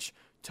first match.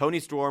 Tony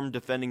Storm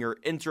defending her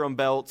interim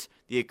belt.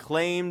 The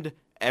Acclaimed,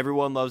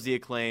 everyone loves the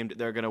Acclaimed.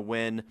 They're going to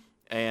win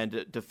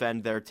and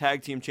defend their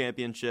tag team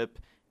championship.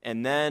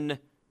 And then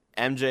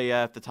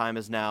MJF, the time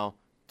is now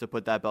to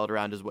put that belt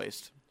around his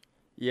waist.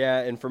 Yeah,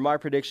 and for my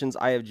predictions,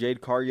 I have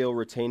Jade Cargill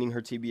retaining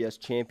her TBS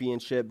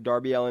championship,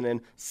 Darby Allin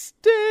and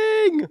Sting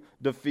Sting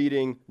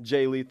defeating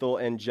Jay Lethal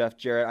and Jeff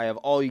Jarrett. I have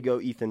All Ego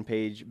Ethan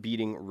Page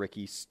beating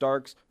Ricky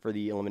Starks for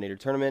the Eliminator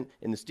Tournament.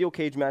 In the Steel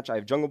Cage match, I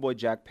have Jungle Boy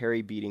Jack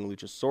Perry beating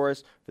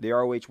Luchasaurus. For the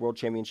ROH World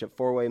Championship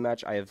 4-way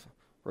match, I have,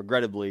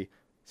 regrettably,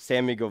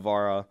 Sammy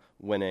Guevara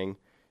winning.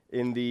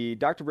 In the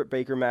Dr. Britt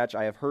Baker match,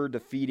 I have her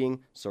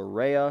defeating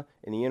Saraya.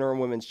 In the Interim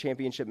Women's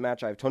Championship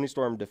match, I have Toni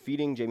Storm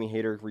defeating Jamie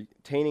Hayter,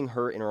 retaining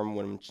her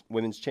Interim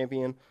Women's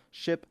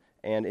Championship.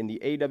 And in the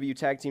AEW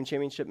Tag Team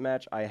Championship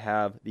match, I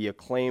have the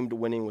Acclaimed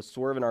winning with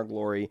Swerve in Our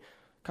Glory,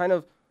 kind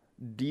of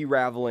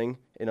de-raveling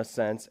in a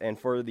sense. And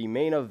for the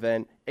main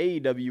event,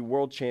 AEW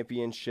World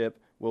Championship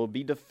will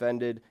be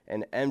defended,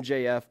 and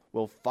MJF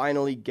will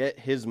finally get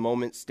his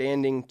moment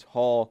standing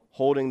tall,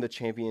 holding the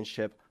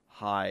championship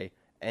high.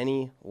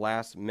 Any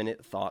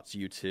last-minute thoughts,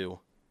 you two?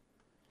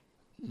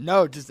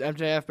 No, just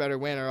MJF better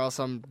win, or else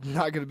I'm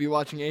not going to be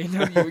watching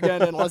AEW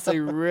again unless they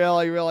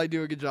really, really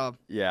do a good job.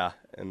 Yeah,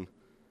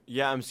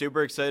 I'm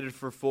super excited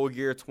for Full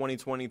Gear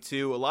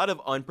 2022. A lot of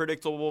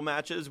unpredictable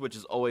matches, which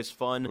is always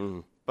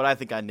fun, but I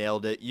think I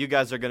nailed it. You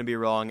guys are going to be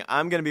wrong.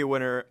 I'm going to be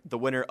the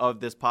winner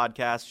of this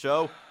podcast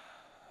show,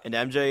 and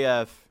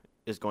MJF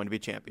is going to be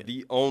champion.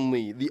 The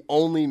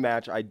only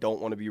match I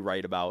don't want to be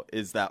right about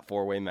is that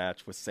 4-way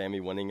match with Sammy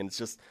winning, and it's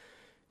just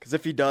because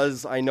if he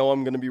does, I know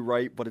I'm going to be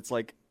right, but it's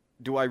like,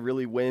 do I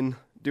really win?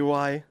 Do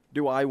I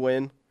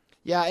win?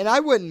 Yeah, and I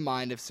wouldn't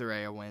mind if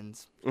Saraya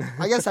wins.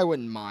 I guess I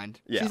wouldn't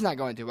mind. Yeah. She's not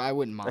going to, but I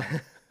wouldn't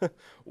mind.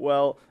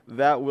 Well,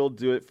 that will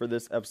do it for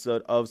this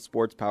episode of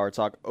Sports Power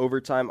Talk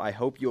Overtime. I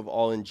hope you have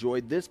all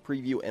enjoyed this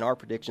preview and our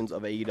predictions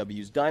of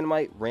AEW's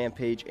Dynamite,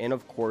 Rampage, and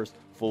of course,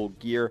 Full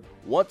Gear.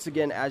 Once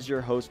again, as your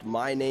host,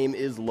 my name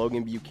is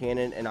Logan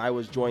Buchanan, and I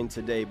was joined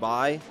today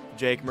by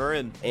Jake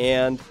Murren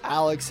and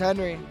Alex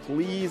Henry.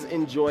 Please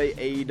enjoy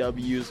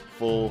AEW's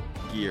Full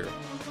Gear.